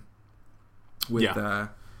 1 with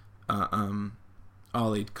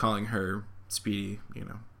Ollie calling her Speedy,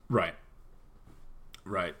 Right.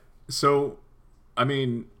 So, I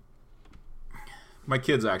mean, my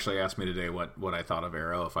kids actually asked me today what I thought of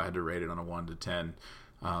Arrow, if I had to rate it on a 1 to 10.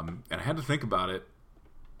 And I had to think about it.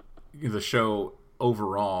 The show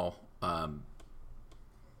overall,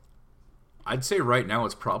 I'd say right now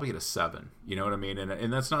it's probably at a 7. You know what I mean?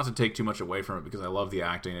 And that's not to take too much away from it, because I love the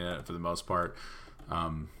acting in it for the most part.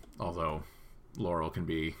 Although Laurel can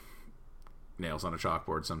be nails on a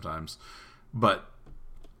chalkboard sometimes. But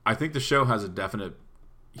I think the show has a definite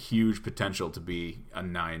huge potential to be a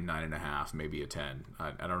 9, 9.5, maybe a 10.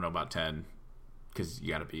 I don't know about 10, because you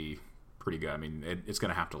got to be pretty good. I mean, it's going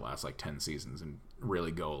to have to last like 10 seasons and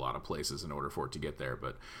really go a lot of places in order for it to get there.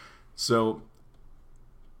 But so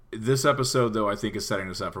this episode, though, I think is setting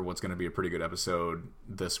us up for what's going to be a pretty good episode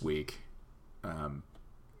this week,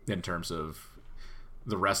 in terms of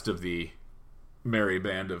the rest of the merry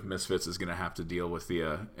band of misfits is going to have to deal with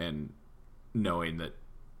Thea and knowing that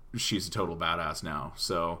she's a total badass now.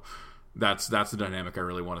 So that's the dynamic I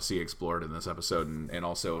really want to see explored in this episode, and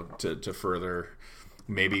also to further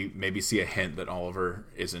maybe see a hint that Oliver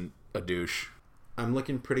isn't a douche. I'm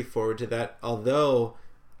looking pretty forward to that, although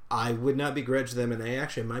I would not begrudge them, and I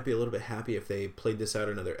actually might be a little bit happy if they played this out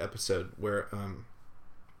another episode where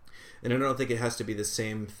and I don't think it has to be the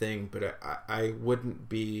same thing, but I wouldn't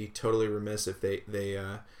be totally remiss if they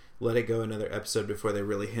let it go another episode before they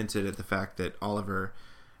really hinted at the fact that Oliver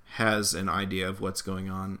has an idea of what's going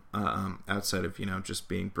on outside of just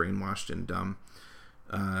being brainwashed and dumb.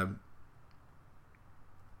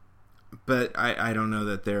 But I don't know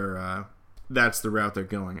that they're that's the route they're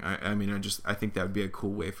going. I think that would be a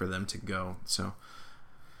cool way for them to go. So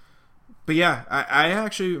But yeah, I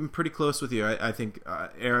actually am pretty close with you. I think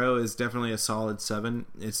Arrow is definitely a solid 7.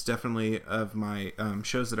 It's definitely, of my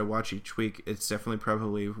shows that I watch each week, it's definitely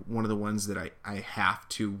probably one of the ones that I have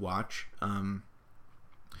to watch.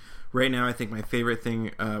 Right now, I think my favorite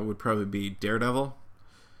thing would probably be Daredevil,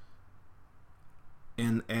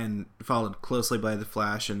 and followed closely by The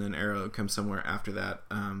Flash, and then Arrow comes somewhere after that,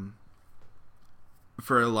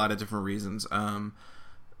 for a lot of different reasons.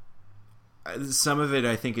 Some of it,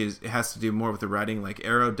 I think, it has to do more with the writing. Like,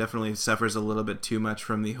 Arrow definitely suffers a little bit too much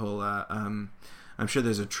from the whole, I'm sure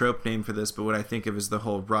there's a trope name for this, but what I think of is the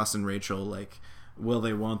whole Ross and Rachel, like, will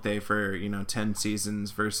they, won't they, for, 10 seasons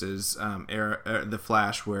versus The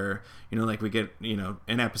Flash, where, like, we get,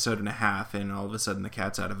 an episode and a half, and all of a sudden the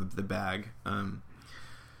cat's out of the bag.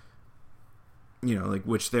 Like,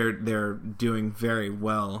 which they're doing very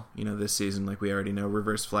well, this season. Like, we already know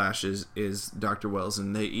Reverse Flash is Dr. Wells,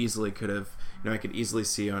 and they easily could have, I could easily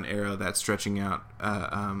see on Arrow that stretching out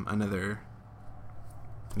another,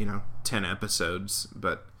 10 episodes,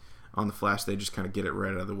 but on The Flash, they just kind of get it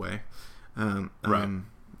right out of the way. Right.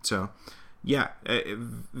 So, yeah,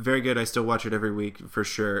 very good. I still watch it every week, for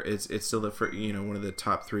sure. It's still one of the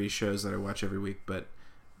top 3 shows that I watch every week, but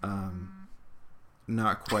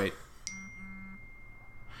not quite.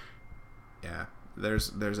 Yeah,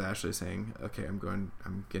 there's Ashley saying, "Okay, I'm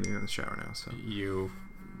getting in the shower now." So you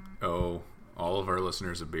owe all of our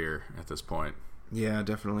listeners a beer at this point. Yeah,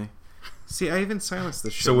 definitely. See, I even silenced the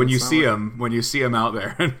show. So when you see him out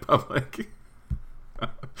there in public,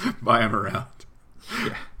 buy him around.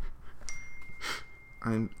 Yeah,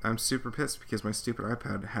 I'm super pissed because my stupid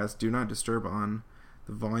iPad has Do Not Disturb on.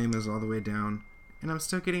 The volume is all the way down, and I'm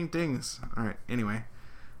still getting dings. All right. Anyway,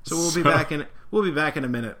 so we'll be back in a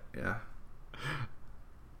minute. Yeah.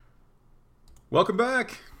 Welcome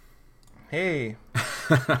back. Hey.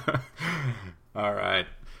 All right.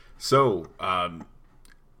 So,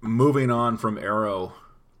 moving on from Arrow,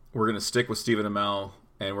 we're going to stick with Stephen Amell,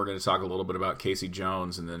 and we're going to talk a little bit about Casey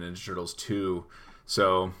Jones and then Ninja Turtles 2.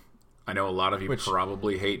 So, I know a lot of you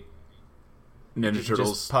probably hate Ninja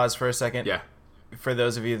Turtles. Just pause for a second. Yeah. For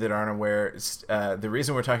those of you that aren't aware, the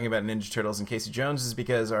reason we're talking about Ninja Turtles and Casey Jones is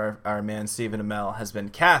because our man Stephen Amell has been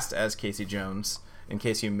cast as Casey Jones, in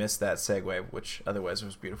case you missed that segue, which otherwise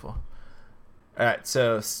was beautiful. All right,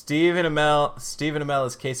 so Stephen Amell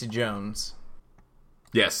is Casey Jones.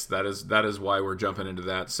 Yes, that is why we're jumping into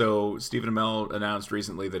that. So Stephen Amell announced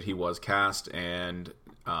recently that he was cast, and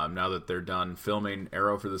now that they're done filming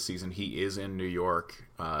Arrow for the season, he is in New York.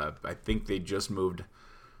 I think they just moved.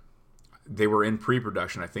 They were in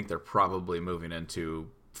pre-production. I think they're probably moving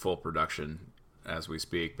into full production as we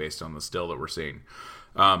speak, based on the still that we're seeing,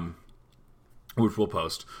 which we'll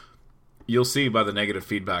post. You'll see by the negative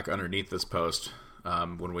feedback underneath this post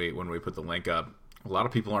when we put the link up. A lot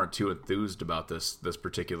of people aren't too enthused about this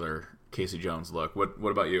particular Casey Jones look.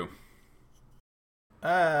 What about you?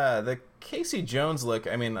 The Casey Jones look,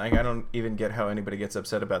 I mean, I don't even get how anybody gets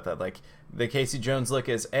upset about that. Like, the Casey Jones look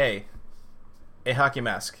is A hockey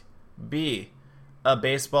mask, B, a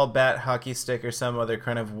baseball bat, hockey stick, or some other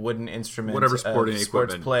kind of wooden instrument, whatever sporting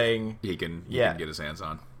sports equipment playing, he can get his hands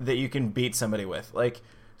on, that you can beat somebody with. Like,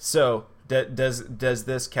 so does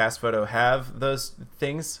this cast photo have those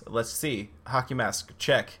things? Let's see. Hockey mask,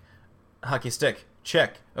 check. Hockey stick,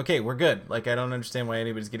 check. Okay, we're good. Like, I don't understand why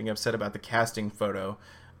anybody's getting upset about the casting photo.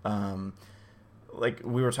 Like,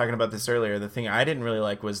 we were talking about this earlier. The thing I didn't really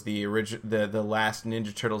like was the last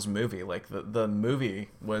Ninja Turtles movie. Like, the movie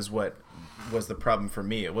was what was the problem for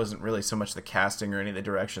me. It wasn't really so much the casting or any of the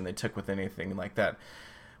direction they took with anything like that.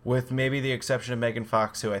 With maybe the exception of Megan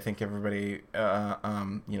Fox, who I think everybody,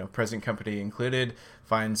 present company included,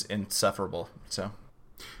 finds insufferable. So,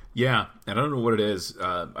 yeah, and I don't know what it is.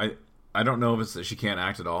 I don't know if it's that she can't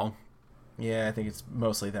act at all. Yeah, I think it's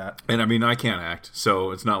mostly that. And I mean, I can't act, so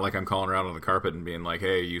it's not like I'm calling her out on the carpet and being like,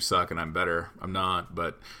 "Hey, you suck," and I'm better. I'm not,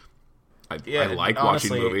 but I like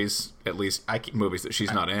honestly, watching movies, at least movies that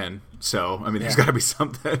she's not in. So, I mean, there's got to be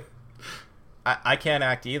something. I can't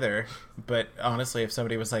act either, but honestly, if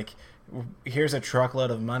somebody was like, "Here's a truckload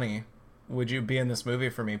of money, would you be in this movie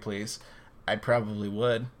for me, please?" I probably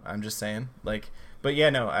would. I'm just saying, like, but yeah,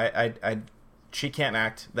 no, she can't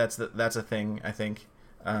act. That's a thing. I think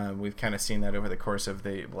we've kind of seen that over the course of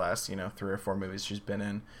the last 3 or 4 movies she's been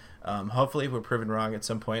in. Hopefully, we're proven wrong at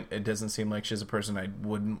some point. It doesn't seem like she's a person I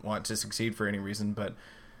wouldn't want to succeed for any reason, but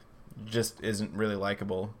just isn't really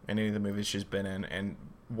likable in any of the movies she's been in. And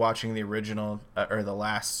watching the original or the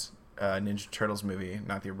last Ninja Turtles movie,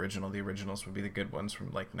 not the original. The originals would be the good ones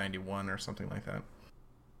from like 91 or something like that.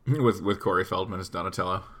 With Corey Feldman as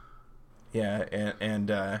Donatello. Yeah, and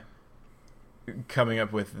coming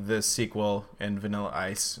up with the sequel and Vanilla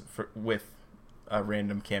Ice with a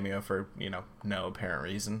random cameo for no apparent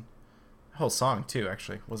reason. Whole song too,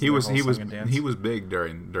 actually. He was big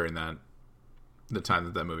during the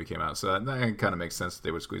time that movie came out, so that kind of makes sense that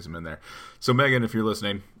they would squeeze him in there. So Megan, if you're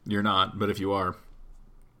listening, you're not, but if you are,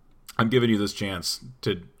 I'm giving you this chance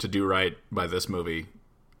to do right by this movie,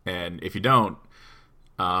 and if you don't,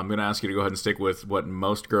 I'm going to ask you to go ahead and stick with what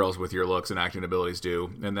most girls with your looks and acting abilities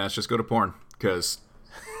do, and that's just go to porn, because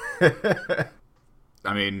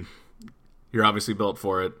I mean, you're obviously built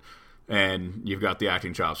for it, and you've got the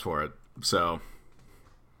acting chops for it, so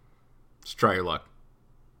just try your luck.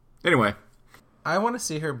 Anyway, I want to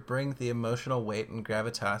see her bring the emotional weight and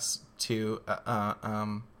gravitas to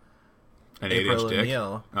an April 8-inch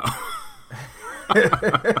O'Neil. Oh.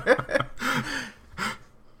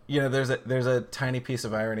 There's a tiny piece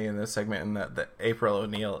of irony in this segment in that April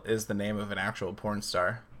O'Neil is the name of an actual porn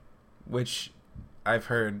star, which I've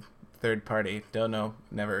heard third party. Don't know.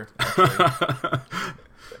 Never.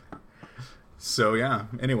 So yeah.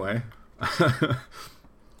 Anyway.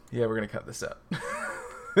 Yeah, we're gonna cut this out.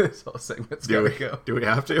 This whole segment's gotta go. Do we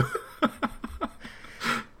have to?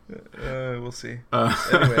 We'll see.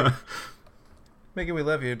 Anyway, Megan, we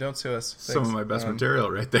love you. Don't sue us. Thanks. Some of my best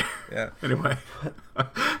material right there. Yeah. Anyway.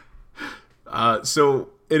 So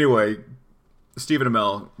anyway, Stephen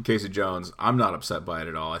Amell, Casey Jones. I'm not upset by it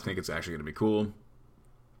at all. I think it's actually going to be cool.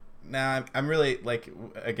 Nah, I'm really,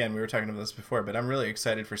 again, we were talking about this before, but I'm really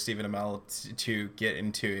excited for Stephen Amell to get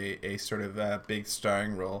into a sort of big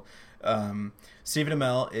starring role. Stephen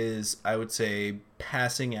Amell is, I would say,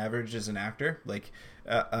 passing average as an actor.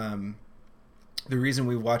 The reason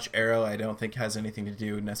we watch Arrow, I don't think has anything to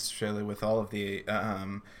do necessarily with all of the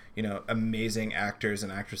amazing actors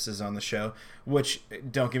and actresses on the show, which,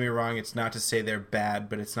 don't get me wrong, it's not to say they're bad,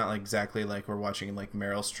 but it's not exactly like we're watching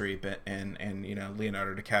Meryl Streep and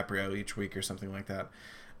Leonardo DiCaprio each week or something like that.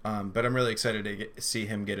 But I'm really excited to see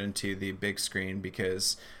him get into the big screen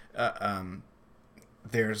because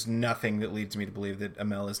there's nothing that leads me to believe that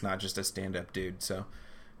Amell is not just a stand-up dude. So,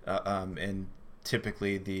 and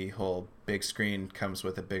typically the whole big screen comes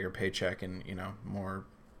with a bigger paycheck and more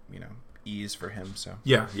ease for him. So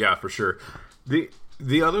yeah, for sure.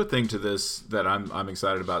 The other thing to this that I'm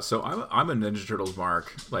excited about. So I'm a Ninja Turtles mark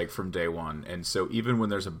from day one, and so even when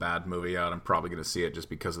there's a bad movie out, I'm probably going to see it just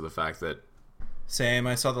because of the fact that. Same.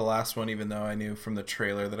 I saw the last one, even though I knew from the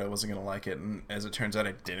trailer that I wasn't going to like it, and as it turns out,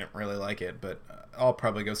 I didn't really like it. But I'll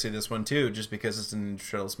probably go see this one too, just because it's a Ninja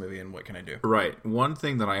Turtles movie, and what can I do? Right. One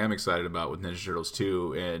thing that I am excited about with Ninja Turtles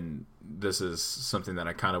 2, and this is something that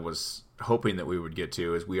I kind of was hoping that we would get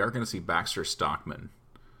to, is we are going to see Baxter Stockman.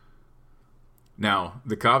 Now,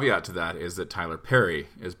 the caveat to that is that Tyler Perry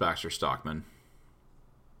is Baxter Stockman.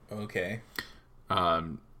 Okay.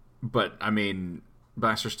 But, I mean,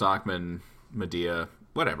 Baxter Stockman, Medea,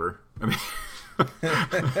 whatever. I mean,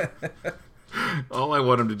 all I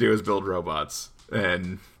want him to do is build robots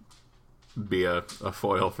and be a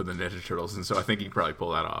foil for the Ninja Turtles, and so I think he can probably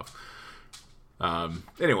pull that off.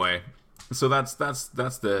 Anyway, so that's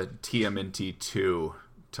the TMNT 2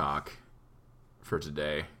 talk for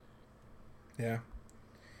today. Yeah.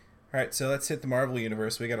 All right, so let's hit the Marvel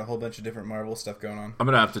universe. We got a whole bunch of different Marvel stuff going on. I'm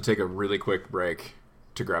gonna have to take a really quick break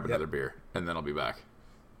to grab another beer, and then I'll be back.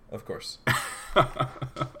 Of course.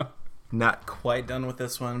 Not quite done with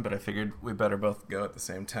this one, but I figured we better both go at the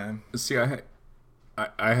same time. See, I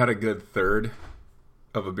had a good third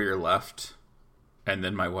of a beer left, and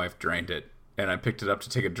then my wife drained it, and I picked it up to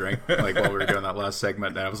take a drink while we were doing that last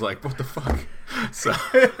segment, and I was like, what the fuck? So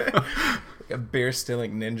a beer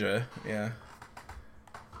stealing ninja, yeah.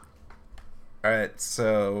 All right,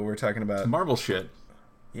 so we're talking about Marvel shit.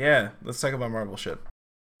 Yeah, let's talk about Marvel shit.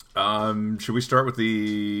 Should we start with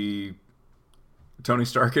the Tony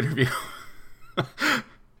Stark interview?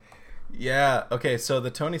 Yeah, okay, so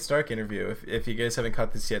the Tony Stark interview, if you guys haven't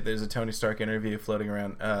caught this yet, there's a Tony Stark interview floating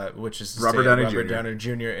around, which is Robert Downey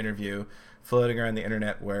Jr. interview floating around the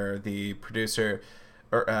internet where the producer,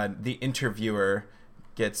 or the interviewer,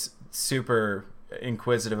 gets super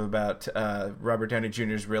inquisitive about Robert Downey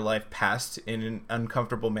Jr.'s real life past in an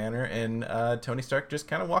uncomfortable manner, and Tony Stark just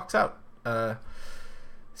kind of walks out.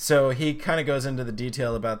 So he kind of goes into the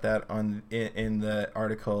detail about that in the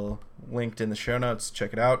article linked in the show notes.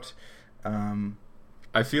 Check it out.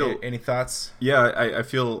 I feel any thoughts? Yeah, I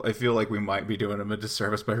feel like we might be doing him a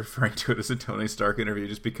disservice by referring to it as a Tony Stark interview,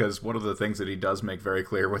 just because one of the things that he does make very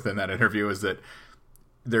clear within that interview is that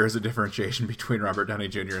there is a differentiation between Robert Downey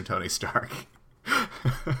Jr. and Tony Stark.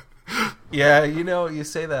 Yeah, you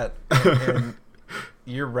say that, and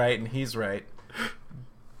you're right, and he's right.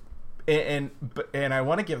 and I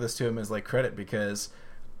want to give this to him as like credit because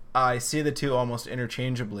I see the two almost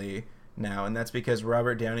interchangeably now, and that's because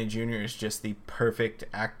Robert Downey Jr. is just the perfect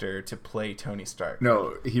actor to play Tony Stark.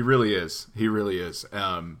 No, he really is. He really is.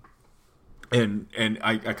 And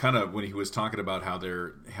I kind of, when he was talking about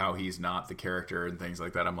how he's not the character and things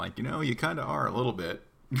like that, I'm like, you kind of are a little bit.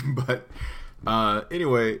 But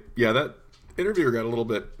anyway, yeah, that interviewer got a little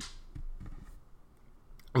bit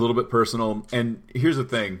personal. And here's the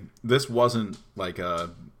thing: this wasn't like a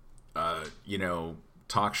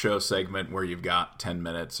talk show segment where you've got 10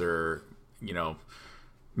 minutes or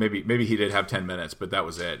maybe he did have 10 minutes, but that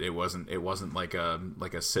was it. It wasn't like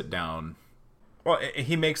a sit down. Well,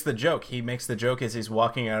 he makes the joke. He makes the joke as he's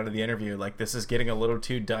walking out of the interview. Like, this is getting a little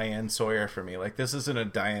too Diane Sawyer for me. Like, this isn't a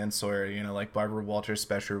Diane Sawyer, like Barbara Walters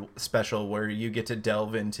special where you get to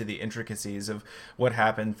delve into the intricacies of what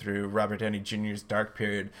happened through Robert Downey Jr.'s dark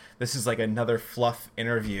period. This is like another fluff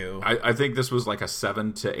interview. I think this was like a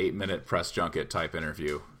 7 to 8 minute press junket type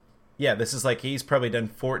interview. Yeah, this is like he's probably done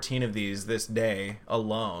 14 of these this day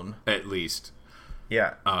alone. At least.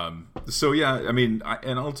 Yeah. So yeah, I mean,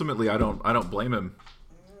 and ultimately, I don't blame him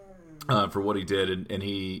for what he did, and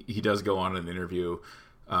he does go on in the interview,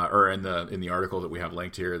 or in the article that we have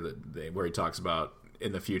linked here where he talks about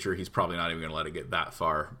in the future he's probably not even going to let it get that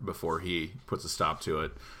far before he puts a stop to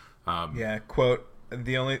it. Yeah. Quote: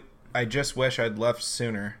 I just wish I'd left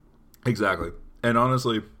sooner. Exactly, and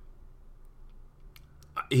honestly,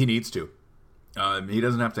 he needs to. He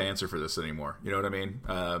doesn't have to answer for this anymore. You know what I mean?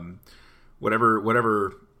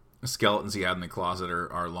 Whatever skeletons he had in the closet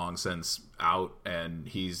are long since out, and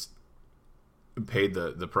he's paid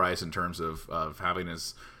the price in terms of having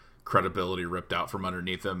his credibility ripped out from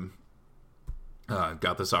underneath him.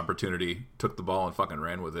 Got this opportunity, took the ball and fucking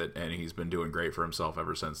ran with it, and he's been doing great for himself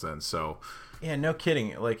ever since then. So, yeah, no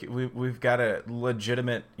kidding. Like we've got a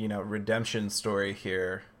legitimate redemption story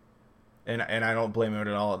here. And I don't blame him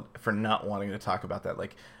at all for not wanting to talk about that.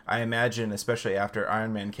 Like, I imagine, especially after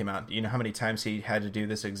Iron Man came out, how many times he had to do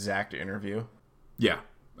this exact interview? Yeah.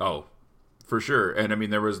 Oh, for sure. And I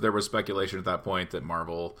mean, there was speculation at that point that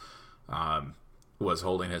Marvel was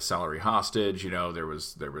holding his salary hostage. There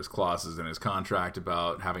was clauses in his contract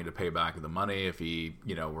about having to pay back the money if he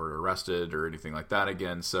were arrested or anything like that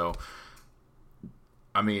again. So,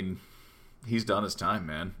 I mean, he's done his time,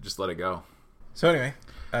 man. Just let it go. So anyway,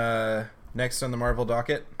 next on the Marvel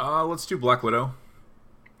docket, let's do Black Widow.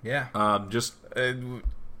 Yeah.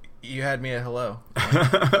 You had me at hello.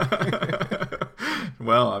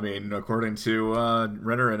 Well, I mean, according to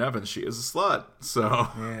Renner and Evans, she is a slut, so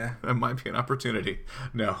yeah, that might be an opportunity.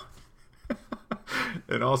 No.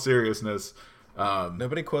 In all seriousness,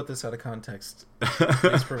 nobody quote this out of context.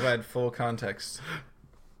 Please provide full context.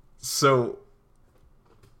 So,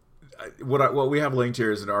 what we have linked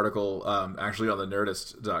here is an article actually on the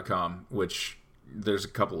Nerdist.com, which there's a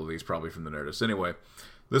couple of these probably from the Nerdist. Anyway,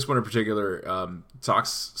 this one in particular talks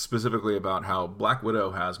specifically about how Black Widow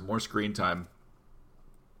has more screen time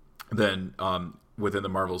than within the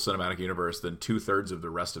Marvel Cinematic Universe than 2/3 of the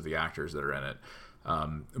rest of the actors that are in it.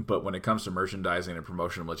 But when it comes to merchandising and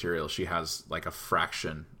promotional material, she has like a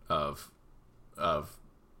fraction of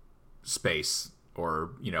space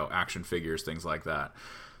or action figures, things like that.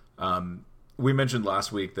 We mentioned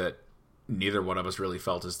last week that neither one of us really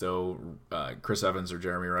felt as though Chris Evans or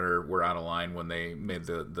Jeremy Renner were out of line when they made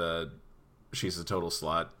the "she's a total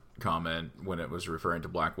slut" comment when it was referring to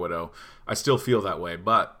Black Widow. I still feel that way,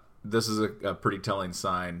 but this is a pretty telling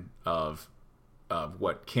sign of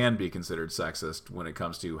what can be considered sexist when it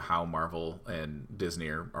comes to how Marvel and Disney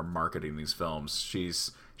are marketing these films.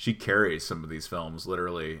 She carries some of these films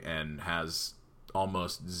literally and has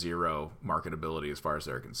almost zero marketability as far as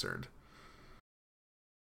they're concerned.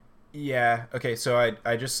 Yeah. Okay. So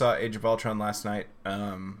I just saw Age of Ultron last night.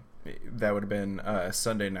 That would have been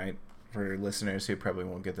Sunday night for listeners who probably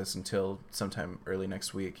won't get this until sometime early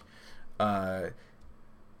next week.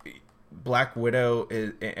 Black Widow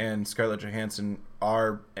and Scarlett Johansson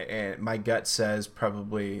are, my gut says,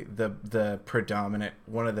 probably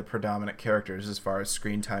one of the predominant characters as far as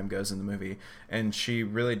screen time goes in the movie, and she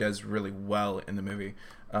really does really well in the movie.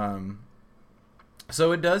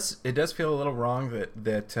 So it does feel a little wrong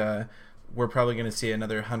that we're probably going to see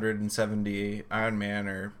another 170 Iron Man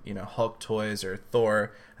or Hulk toys or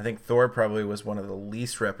Thor. I think Thor probably was one of the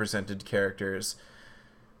least represented characters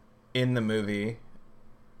in the movie.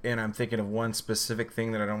 And I'm thinking of one specific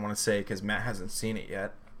thing that I don't want to say because Matt hasn't seen it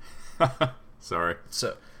yet. Sorry.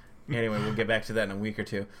 So, anyway, we'll get back to that in a week or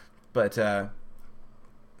two. But,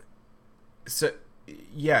 so,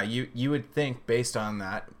 yeah, you would think based on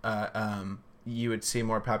that, you would see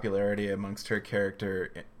more popularity amongst her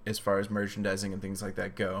character as far as merchandising and things like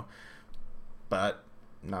that go, but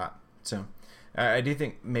not. So I do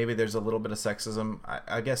think maybe there's a little bit of sexism.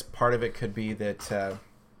 I guess part of it could be that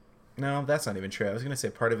no, that's not even true. I was going to say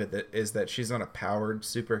part of it is that she's not a powered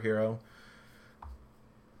superhero.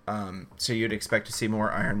 So you'd expect to see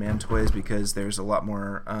more Iron Man toys because there's a lot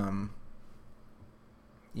more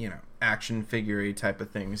action figure-y type of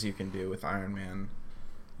things you can do with Iron Man.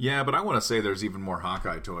 Yeah, but I want to say there's even more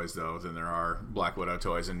Hawkeye toys, though, than there are Black Widow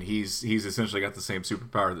toys, and he's essentially got the same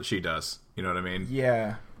superpower that she does. You know what I mean?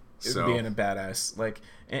 Yeah, being a badass. Like,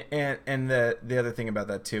 and the other thing about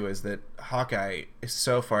that, too, is that Hawkeye is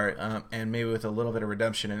so far, and maybe with a little bit of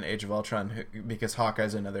redemption in Age of Ultron, because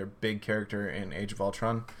Hawkeye's another big character in Age of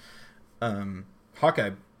Ultron,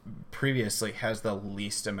 Hawkeye previously has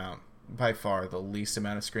by far the least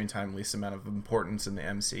amount of screen time, least amount of importance in the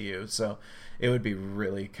MCU. So it would be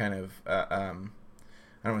really kind of, I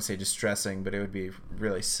don't want to say distressing, but it would be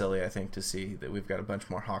really silly, I think, to see that we've got a bunch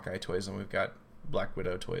more Hawkeye toys than we've got Black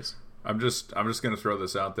Widow toys. I'm just going to throw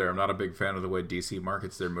this out there. I'm not a big fan of the way DC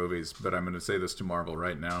markets their movies, but I'm going to say this to Marvel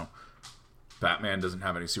right now. Batman doesn't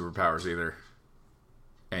have any superpowers either.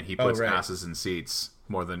 And he puts asses in seats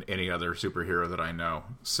more than any other superhero that I know.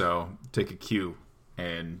 So take a cue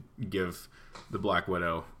and give the Black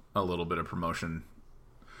Widow a little bit of promotion.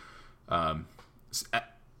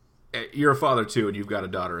 You're a father too, and you've got a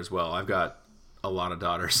daughter as well. I've got a lot of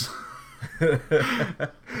daughters,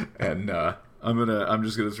 and I'm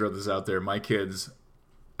just gonna throw this out there. My kids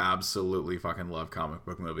absolutely fucking love comic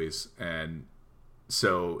book movies, and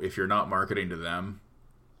so if you're not marketing to them,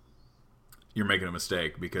 you're making a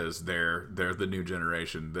mistake because they're the new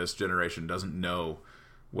generation. This generation doesn't know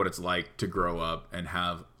what it's like to grow up and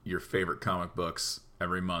have your favorite comic books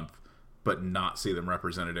every month, but not see them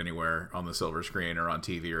represented anywhere on the silver screen or on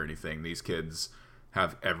TV or anything. These kids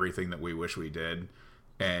have everything that we wish we did,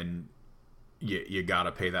 and you got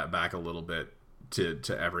to pay that back a little bit to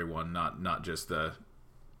everyone, not just the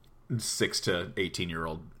 6 to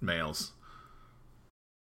 18-year-old males.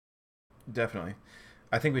 Definitely.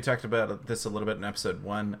 I think we talked about this a little bit in episode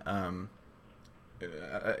 1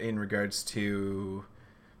 in regards to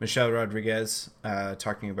Michelle Rodriguez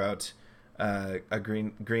talking about a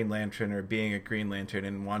Green Lantern, or being a Green Lantern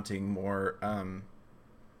and wanting more,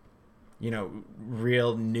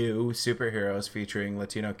 real new superheroes featuring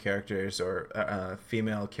Latino characters or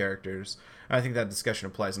female characters. And I think that discussion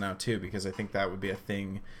applies now too, because I think that would be a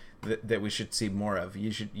thing that we should see more of.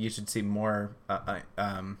 You should see more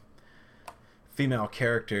female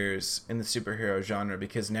characters in the superhero genre,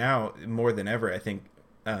 because now more than ever, I think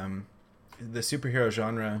the superhero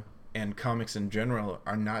genre and comics in general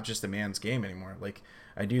are not just a man's game anymore. Like,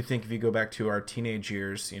 I do think if you go back to our teenage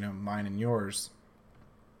years, mine and yours,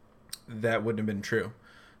 that wouldn't have been true.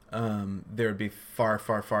 There would be far,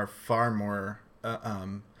 far, far, far more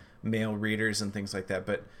male readers and things like that.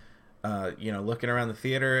 But looking around the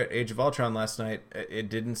theater at Age of Ultron last night, it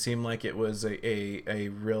didn't seem like it was a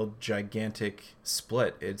real gigantic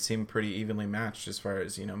split. It seemed pretty evenly matched as far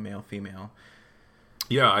as male female.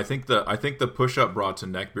 Yeah, I think the push-up bra to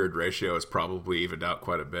neckbeard ratio has probably evened out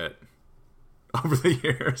quite a bit over the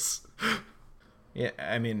years. Yeah,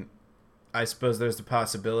 I mean, I suppose there's the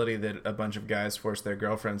possibility that a bunch of guys forced their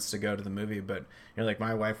girlfriends to go to the movie, but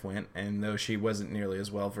my wife went, and though she wasn't nearly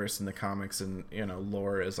as well versed in the comics and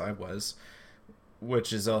lore as I was,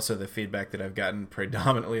 which is also the feedback that I've gotten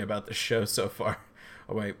predominantly about the show so far.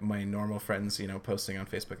 My normal friends, posting on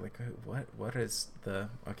Facebook like, what is the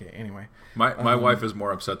anyway. My wife is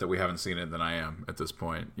more upset that we haven't seen it than I am at this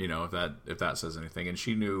point. If that says anything, and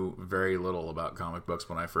she knew very little about comic books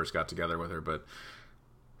when I first got together with her, but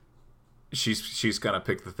she's kind of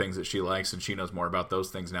picked the things that she likes, and she knows more about those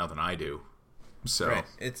things now than I do. So right.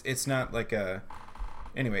 It's not like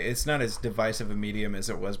it's not as divisive a medium as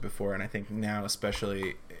it was before, and I think now,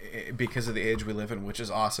 especially because of the age we live in, which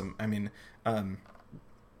is awesome. I mean,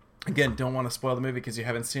 again, don't want to spoil the movie because you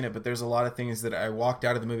haven't seen it, but there's a lot of things that I walked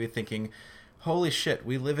out of the movie thinking, holy shit,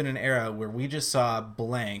 we live in an era where we just saw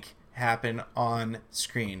blank happen on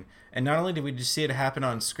screen. And not only did we just see it happen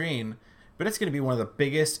on screen, but it's going to be one of the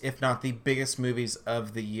biggest, if not the biggest movies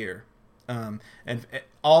of the year. And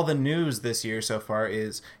all the news this year so far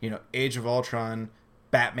is, Age of Ultron,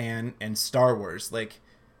 Batman, and Star Wars. Like,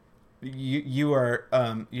 you're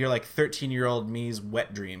like 13-year-old me's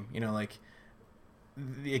wet dream.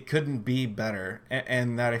 It couldn't be better,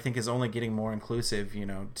 and that I think is only getting more inclusive,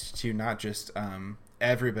 to not just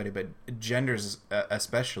everybody, but genders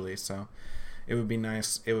especially. So it would be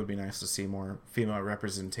nice. It would be nice to see more female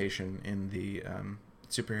representation in the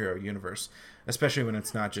superhero universe, especially when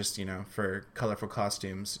it's not just, for colorful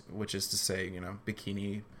costumes, which is to say,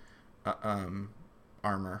 bikini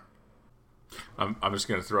armor. I'm just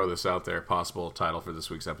going to throw this out there. Possible title for this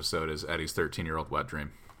week's episode is Eddie's 13-year-old wet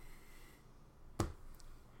dream.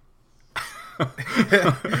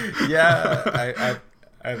 Yeah,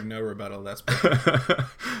 I have no rebuttal. That's perfect.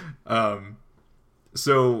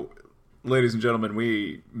 So, ladies and gentlemen,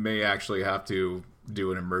 we may actually have to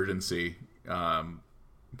do an emergency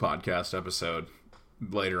podcast episode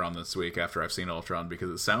later on this week after I've seen Ultron, because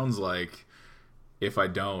it sounds like if I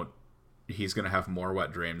don't, he's going to have more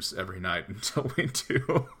wet dreams every night until we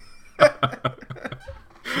do.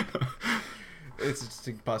 It's a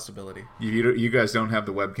distinct possibility. You guys don't have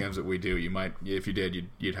the webcams that we do. You might, if you did,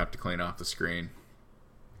 you'd have to clean off the screen.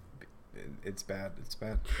 It's bad. It's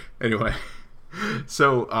bad. Anyway,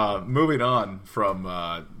 so moving on from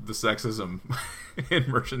the sexism in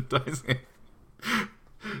merchandising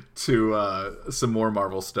to some more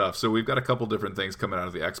Marvel stuff. So we've got a couple different things coming out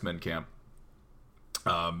of the X-Men camp.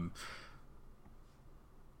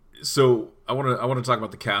 So I want to talk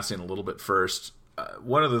about the casting a little bit first.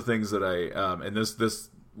 One of the things that I and this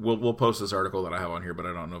we'll post this article that I have on here, but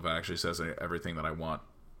I don't know if it actually says everything that I want.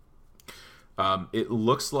 It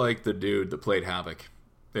looks like the dude that played Havoc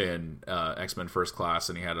in X-Men First Class,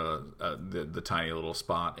 and he had the tiny little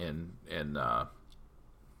spot in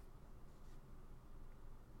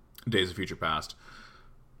Days of Future Past,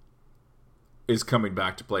 is coming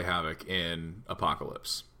back to play Havoc in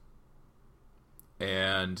Apocalypse.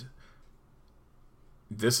 And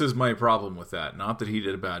this is my problem with that. Not that he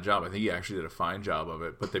did a bad job. I think he actually did a fine job of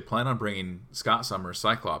it. But they plan on bringing Scott Summers,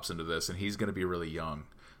 Cyclops, into this, and he's going to be really young.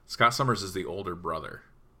 Scott Summers is the older brother,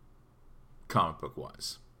 comic book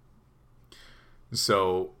wise.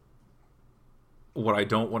 So what I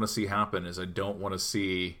don't want to see happen is I don't want to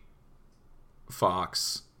see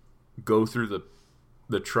Fox go through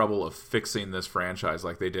the trouble of fixing this franchise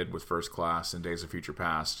like they did with First Class and Days of Future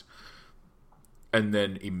Past, and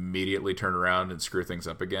then immediately turn around and screw things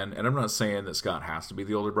up again. And I'm not saying that Scott has to be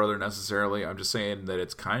the older brother necessarily. I'm just saying that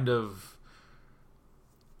it's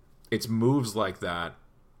moves like that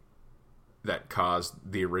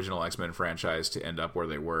caused the original X-Men franchise to end up where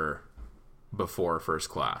they were before First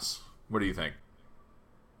Class. What do you think?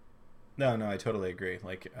 No, I totally agree.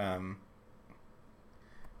 Like,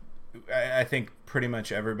 I think pretty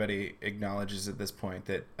much everybody acknowledges at this point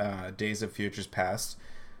that Days of Futures Past,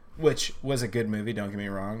 which was a good movie, don't get me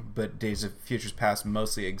wrong, but Days of Futures Past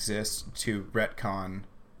mostly exists to retcon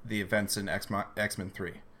the events in X-Men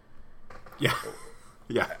 3. Yeah.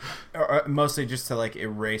 Yeah. Or mostly just to, like,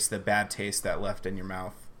 erase the bad taste that left in your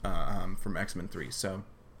mouth from X-Men 3. So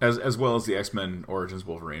as well as the X-Men Origins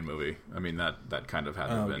Wolverine movie. I mean, that kind of had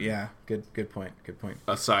to have been. Yeah, good point.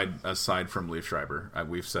 Aside from Liev Schreiber,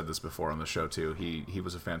 we've said this before on the show too. He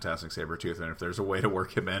was a fantastic Sabretooth, and if there's a way to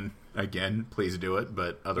work him in again, please do it.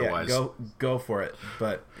 But otherwise, go for it.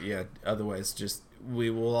 But yeah, otherwise, just we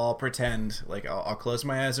will all pretend. Like I'll close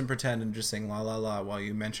my eyes and pretend and just sing la la la while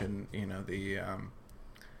you mention the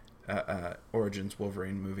Origins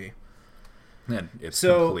Wolverine movie. Man, it's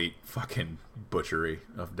complete fucking butchery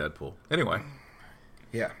of Deadpool. Anyway.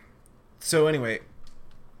 Yeah. So anyway,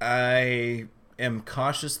 I am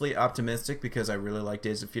cautiously optimistic because I really like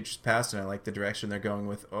Days of Futures Past and I like the direction they're going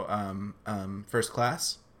with First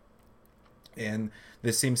Class. And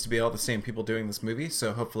this seems to be all the same people doing this movie,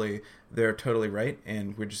 so hopefully they're totally right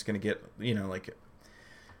and we're just going to get,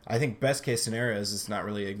 I think best case scenario is it's not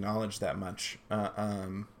really acknowledged that much.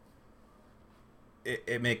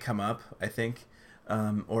 It may come up, I think,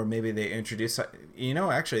 or maybe they introduce.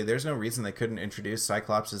 Actually, there's no reason they couldn't introduce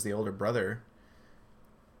Cyclops as the older brother.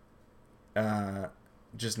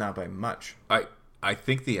 Just not by much. I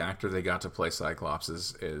think the actor they got to play Cyclops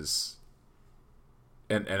is,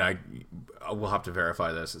 and I will have to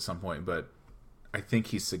verify this at some point, but I think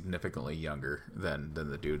he's significantly younger than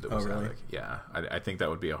the dude that was really? Havoc. Yeah, I think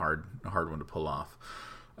that would be a hard one to pull off.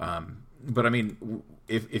 But I mean,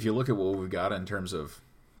 if you look at what we've got in terms of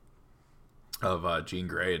Jean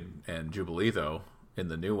Grey and Jubilee, though, in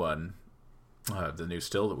the new one, the new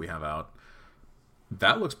still that we have out,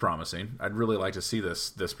 that looks promising. I'd really like to see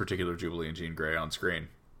this particular Jubilee and Jean Grey on screen.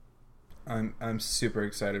 I'm super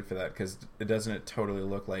excited for that because it totally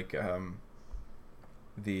look like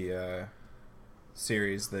the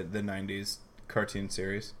series, the 90s cartoon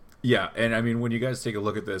series. Yeah, and I mean, when you guys take a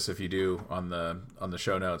look at this, if you do on the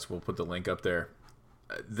show notes, we'll put the link up there.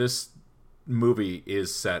 This movie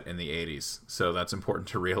is set in the 80s, so that's important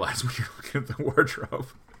to realize when you're looking at the wardrobe.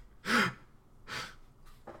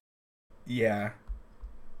 Yeah.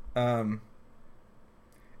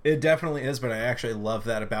 It definitely is, but I actually love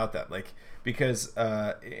that about that. Like, because,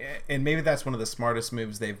 and maybe that's one of the smartest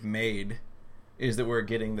moves they've made, is that we're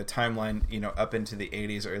getting the timeline, up into the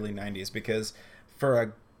 80s, early 90s, because for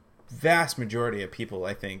a vast majority of people,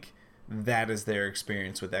 I think that is their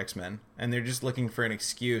experience with X-Men. And they're just looking for an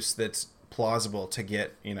excuse that's plausible to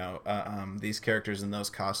get, these characters in those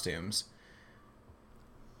costumes.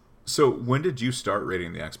 So when did you start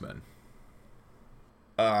reading the X-Men?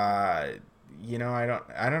 I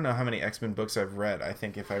don't know how many X-Men books I've read. I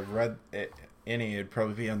think if I've read any, it'd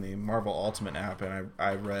probably be on the Marvel Ultimate app, and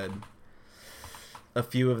I read a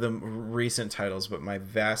few of the recent titles, but my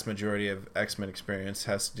vast majority of X-Men experience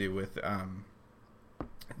has to do with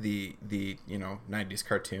the 90s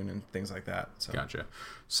cartoon and things like that. So. Gotcha.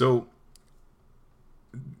 So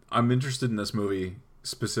I'm interested in this movie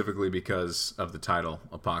specifically because of the title,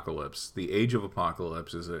 Apocalypse. The Age of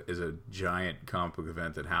Apocalypse is a giant comic book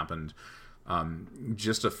event that happened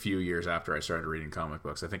just a few years after I started reading comic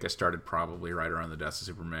books. I think I started probably right around the deaths of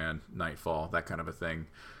Superman, Nightfall, that kind of a thing.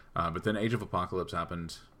 But then Age of Apocalypse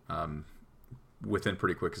happened within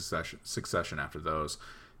pretty quick succession after those.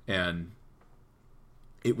 And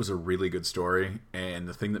it was a really good story. And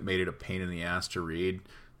the thing that made it a pain in the ass to read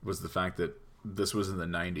was the fact that this was in the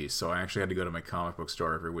 90s, so I actually had to go to my comic book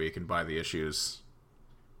store every week and buy the issues.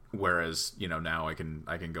 Whereas, now I can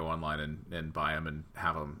go online and buy them and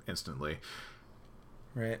have them instantly.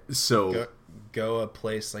 Right. So go a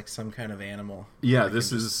place like some kind of animal. Yeah,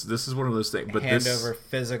 this is one of those things. But hand over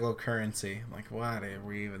physical currency. Like, what are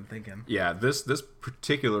we even thinking? Yeah, this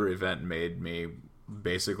particular event made me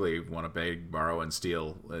basically want to beg, borrow, and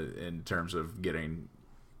steal in terms of getting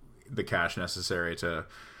the cash necessary to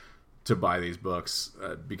buy these books,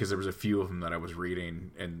 because there was a few of them that I was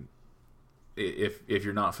reading, and if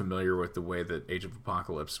you're not familiar with the way that Age of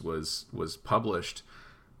Apocalypse was published,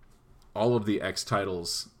 all of the X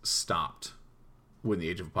titles stopped when the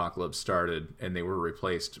Age of Apocalypse started, and they were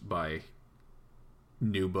replaced by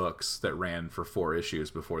new books that ran for 4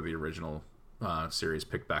 issues before the original series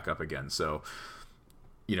picked back up again. So,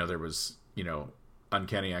 there was,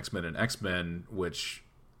 Uncanny X-Men and X-Men, which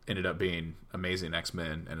ended up being Amazing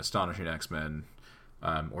X-Men and Astonishing X-Men,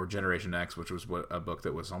 or Generation X, which was a book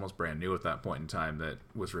that was almost brand new at that point in time, that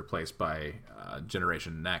was replaced by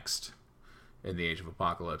Generation Next in the Age of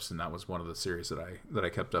Apocalypse, and that was one of the series that I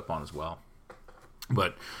kept up on as well.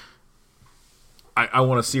 But I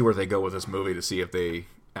want to see where they go with this movie, to see if they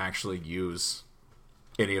actually use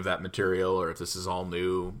any of that material, or if this is all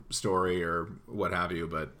new story or what have you.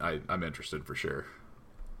 But I'm interested for sure.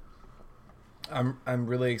 I'm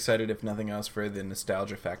really excited, if nothing else, for the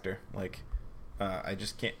nostalgia factor. Like,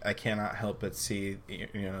 I cannot help but see the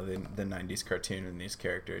 90s cartoon in these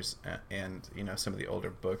characters, and some of the older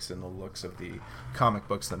books and the looks of the comic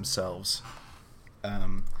books themselves.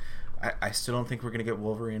 I still don't think we're gonna get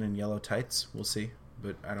Wolverine in yellow tights. We'll see,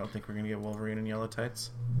 but I don't think we're gonna get Wolverine in yellow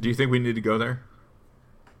tights. Do you think we need to go there?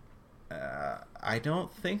 I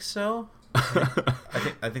don't think so.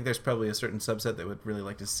 I think there's probably a certain subset that would really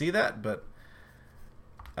like to see that, but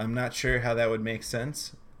I'm not sure how that would make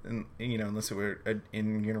sense, and unless it were an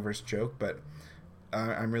in-universe joke. But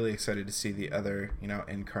I'm really excited to see the other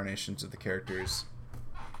incarnations of the characters,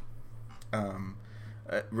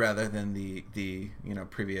 rather than the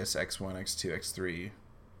previous X1, X2, X3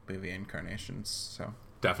 movie incarnations. So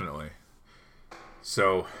definitely.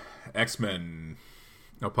 So X-Men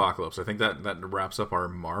Apocalypse. I think that wraps up our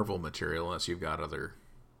Marvel material, unless you've got other.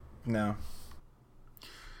 No.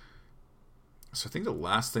 So I think the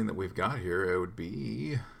last thing that we've got here, it would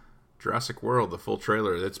be Jurassic World, the full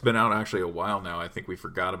trailer. It's been out actually a while now. I think we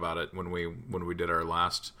forgot about it when we did our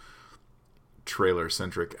last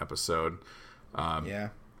trailer-centric episode. Yeah.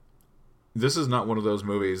 This is not one of those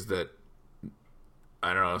movies that,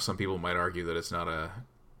 I don't know, some people might argue that it's not a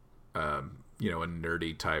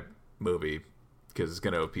nerdy type movie, because it's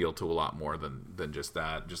going to appeal to a lot more than just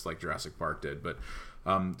that, just like Jurassic Park did. But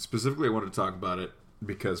specifically, I wanted to talk about it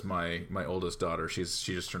because my oldest daughter, she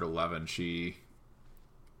just turned 11. She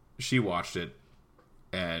watched it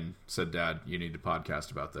and said, "Dad, you need to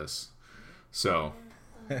podcast about this." So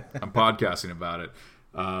I'm podcasting about it.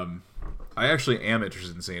 I actually am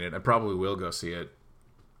interested in seeing it. I probably will go see it.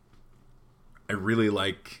 I really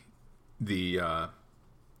like the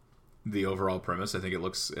overall premise. I think it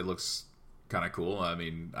looks kind of cool. I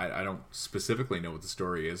mean, I don't specifically know what the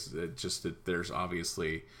story is. It's just that there's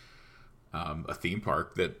obviously a theme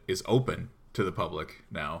park that is open to the public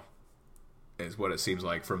now, is what it seems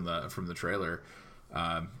like from the trailer.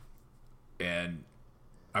 And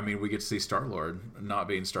I mean, we get to see Star-Lord not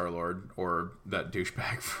being Star-Lord, or that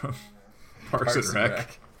douchebag from Parks and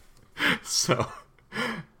Rec. So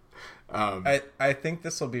I think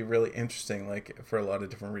this will be really interesting, like for a lot of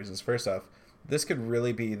different reasons. First off, this could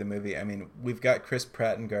really be the movie. I mean, we've got Chris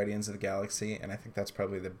Pratt in Guardians of the Galaxy, and I think that's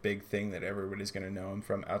probably the big thing that everybody's going to know him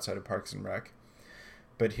from outside of Parks and Rec.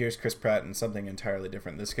 But here's Chris Pratt in something entirely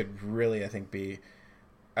different. This could really, I think, be,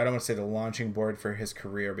 I don't want to say the launching board for his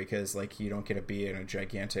career, because like you don't get to be in a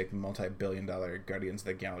gigantic multi-billion-dollar Guardians of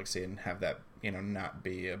the Galaxy and have that, not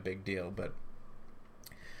be a big deal. But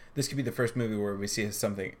this could be the first movie where we see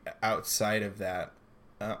something outside of that.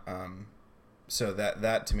 So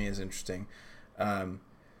that to me is interesting.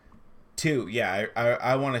 Two, yeah,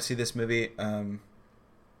 I want to see this movie.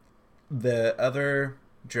 The other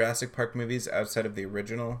Jurassic Park movies outside of the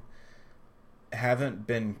original haven't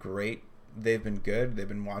been great. They've been good. They've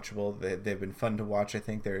been watchable. They've been fun to watch. I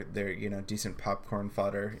think they're decent popcorn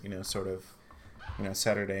fodder. Sort of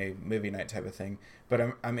Saturday movie night type of thing.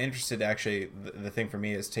 But I'm interested. Actually, the thing for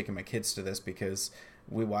me is taking my kids to this, because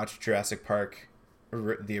we watched Jurassic Park,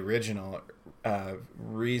 the original,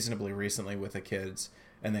 reasonably recently with the kids,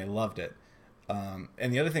 and they loved it.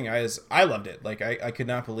 And the other thing is, I loved it. Like, I could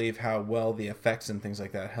not believe how well the effects and things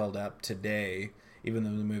like that held up today, even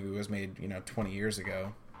though the movie was made, 20 years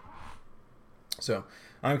ago. So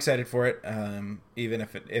I'm excited for it, even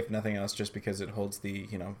if nothing else, just because it holds the,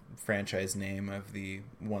 franchise name of the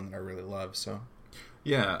one that I really love. So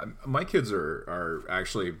yeah, my kids are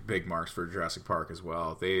actually big marks for Jurassic Park as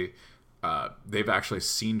well. They've actually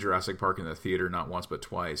seen Jurassic Park in the theater not once but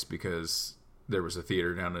twice, because there was a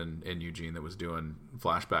theater down in Eugene that was doing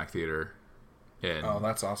flashback theater. And oh,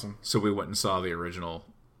 that's awesome. So we went and saw the original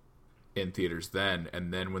in theaters then,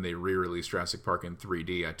 and then when they re-released Jurassic Park in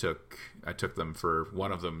 3D, I took them for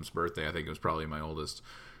one of them's birthday. I think it was probably my oldest.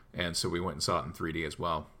 And so we went and saw it in 3D as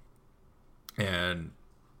well. And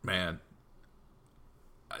man,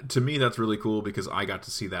 to me that's really cool, because I got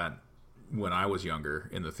to see that when I was younger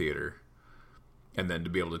in the theater. And then to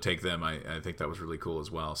be able to take them, I think that was really cool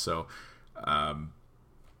as well. So I'm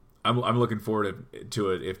looking forward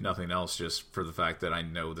to it, if nothing else, just for the fact that I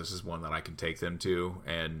know this is one that I can take them to,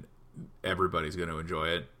 and everybody's going to enjoy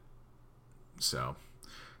it. So,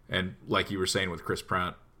 and like you were saying with Chris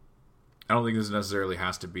Pratt, I don't think this necessarily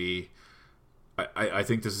has to be, I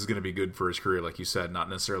think this is going to be good for his career, like you said, not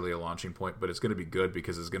necessarily a launching point, but it's going to be good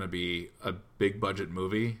because it's going to be a big budget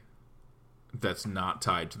movie that's not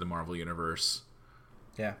tied to the Marvel Universe.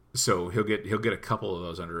 Yeah. So he'll get a couple of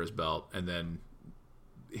those under his belt, and then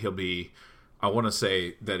he'll be, I want to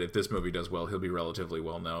say that if this movie does well, he'll be relatively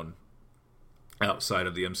well known outside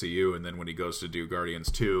of the MCU, and then when he goes to do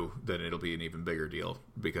Guardians 2, then it'll be an even bigger deal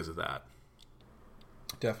because of that.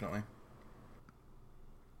 Definitely.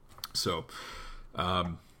 So,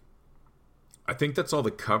 I think that's all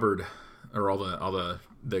the covered, or all the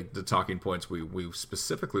talking points we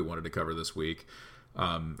specifically wanted to cover this week.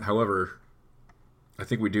 However, I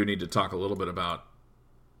think we do need to talk a little bit about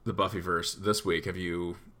the Buffyverse this week. Have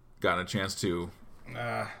you gotten a chance to?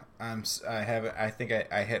 I haven't. I think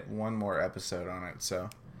I hit one more episode on it, so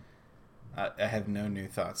I have no new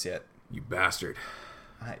thoughts yet. You bastard.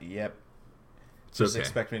 Yep. It's Just okay.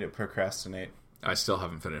 expect me to procrastinate. I still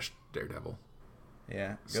haven't finished Daredevil.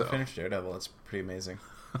 Yeah, go finish Daredevil. It's pretty amazing.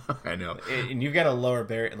 I know. And you've got a lower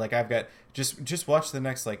barrier. Like, I've got just watch the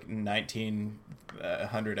next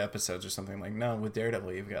 100 episodes or something. Like, no, with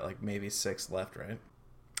Daredevil you've got maybe 6 left, right?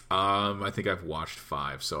 I think I've watched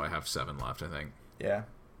 5, so I have 7 left, I think. Yeah.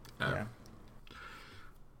 Yeah.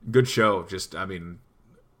 Good show. Just, I mean,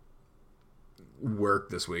 work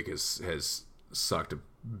this week has sucked a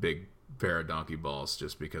big pair of donkey balls,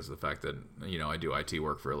 just because of the fact that, I do IT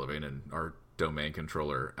work for a living, and our domain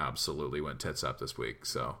controller absolutely went tits up this week.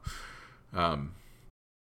 So,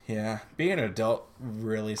 yeah, being an adult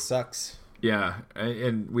really sucks. Yeah,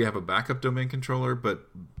 and we have a backup domain controller, but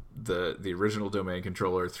the original domain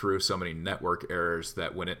controller threw so many network errors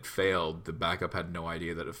that when it failed, the backup had no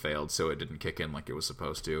idea that it failed, so it didn't kick in like it was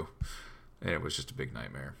supposed to, and it was just a big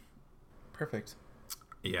nightmare. Perfect.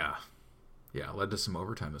 Yeah, led to some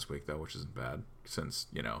overtime this week though, which isn't bad, since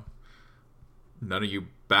none of you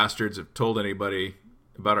bastards have told anybody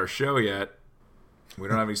about our show yet. We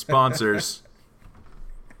don't have any sponsors.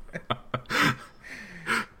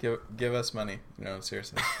 Give us money. No,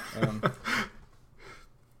 seriously.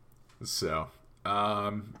 So,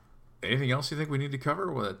 anything else you think we need to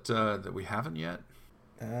cover that we haven't yet?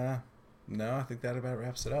 No, I think that about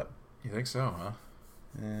wraps it up. You think so, huh?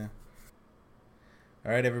 Yeah.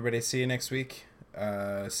 All right, everybody. See you next week.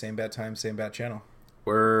 Same bat time, same bat channel.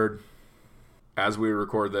 Word. As we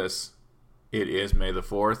record this, it is May the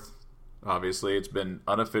 4th. Obviously, it's been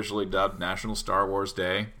unofficially dubbed National Star Wars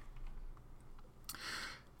Day.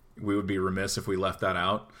 We would be remiss if we left that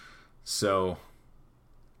out. So,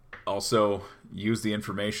 also use the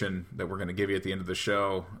information that we're going to give you at the end of the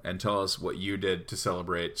show and tell us what you did to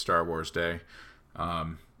celebrate Star Wars Day.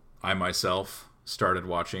 I myself started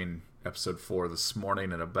watching episode 4 this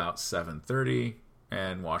morning at about 7:30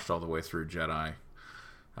 and watched all the way through Jedi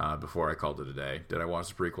before I called it a day. Did I watch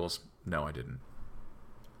the prequels? No, I didn't.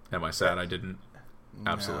 Am I sad I didn't?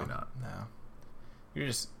 Absolutely not. No. You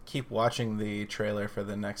just keep watching the trailer for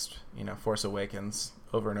the next, Force Awakens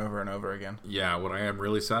over and over and over again. Yeah, what I am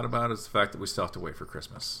really sad about is the fact that we still have to wait for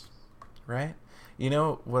Christmas. Right? You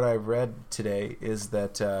know, what I read today is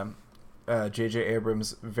that J.J.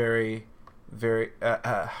 Abrams very, very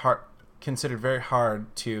considered very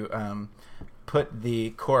hard to put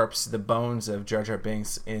the corpse, the bones of Jar Jar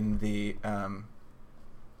Binks in the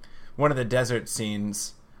one of the desert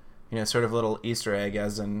scenes, sort of a little Easter egg,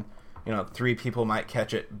 as in, 3 people might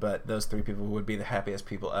catch it, but those 3 people would be the happiest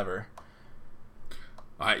people ever.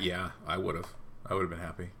 I would have. I would have been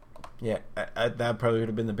happy. Yeah, that probably would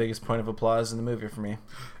have been the biggest point of applause in the movie for me.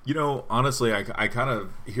 Honestly, I kind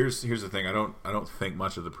of here's the thing. I don't think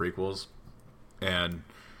much of the prequels, and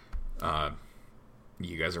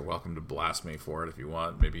you guys are welcome to blast me for it if you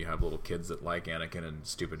want. Maybe you have little kids that like Anakin and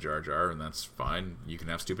stupid Jar Jar, and that's fine. You can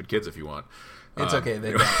have stupid kids if you want. It's okay.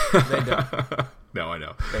 They don't. They don't. No, I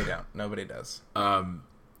know. They don't. Nobody does.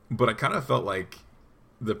 But I kind of felt like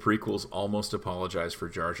the prequels almost apologized for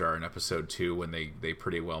Jar Jar in episode 2 when they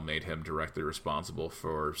pretty well made him directly responsible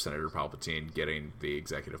for Senator Palpatine getting the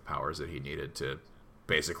executive powers that he needed to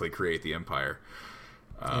basically create the Empire.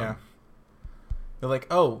 Yeah. They're like,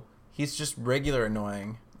 oh, he's just regular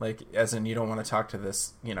annoying. Like, as in, you don't want to talk to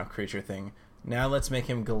this, creature thing. Now let's make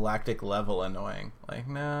him galactic level annoying. Like,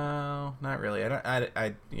 no, not really.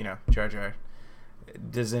 Jar Jar.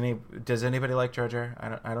 Does anybody like Jar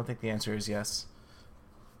Jar? I don't think the answer is yes.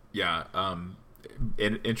 Yeah,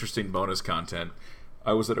 interesting bonus content.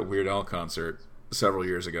 I was at a Weird Al concert several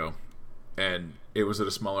years ago, and it was at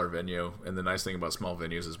a smaller venue. And the nice thing about small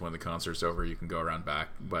venues is when the concert's over, you can go around back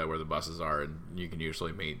by where the buses are, and you can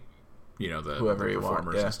usually meet, whoever the you performers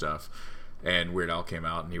want, yeah. and stuff. And Weird Al came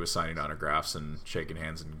out, and he was signing autographs and shaking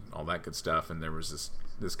hands and all that good stuff. And there was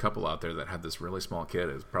this couple out there that had this really small kid.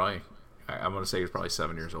 It was probably, I'm going to say he was probably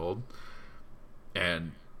 7 years old.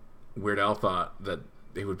 And Weird Al thought that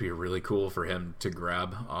it would be really cool for him to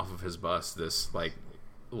grab off of his bus this like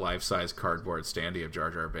life-size cardboard standee of Jar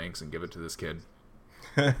Jar Binks and give it to this kid.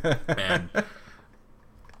 And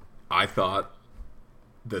I thought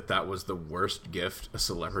that was the worst gift a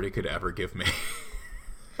celebrity could ever give me.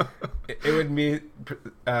 It would be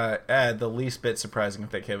the least bit surprising if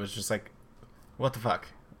that kid was just like, what the fuck?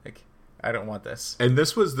 Like, I don't want this. And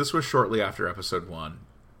this was shortly after episode 1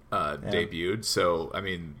 debuted, so I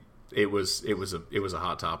mean, it was a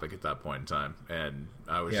hot topic at that point in time, and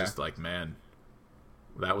I was just like, man,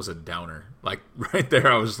 that was a downer. Like right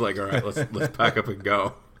there, I was like, all right, let's pack up and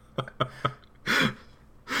go.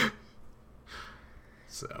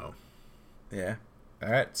 So, yeah, all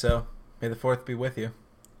right. So may the 4th be with you.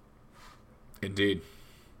 Indeed.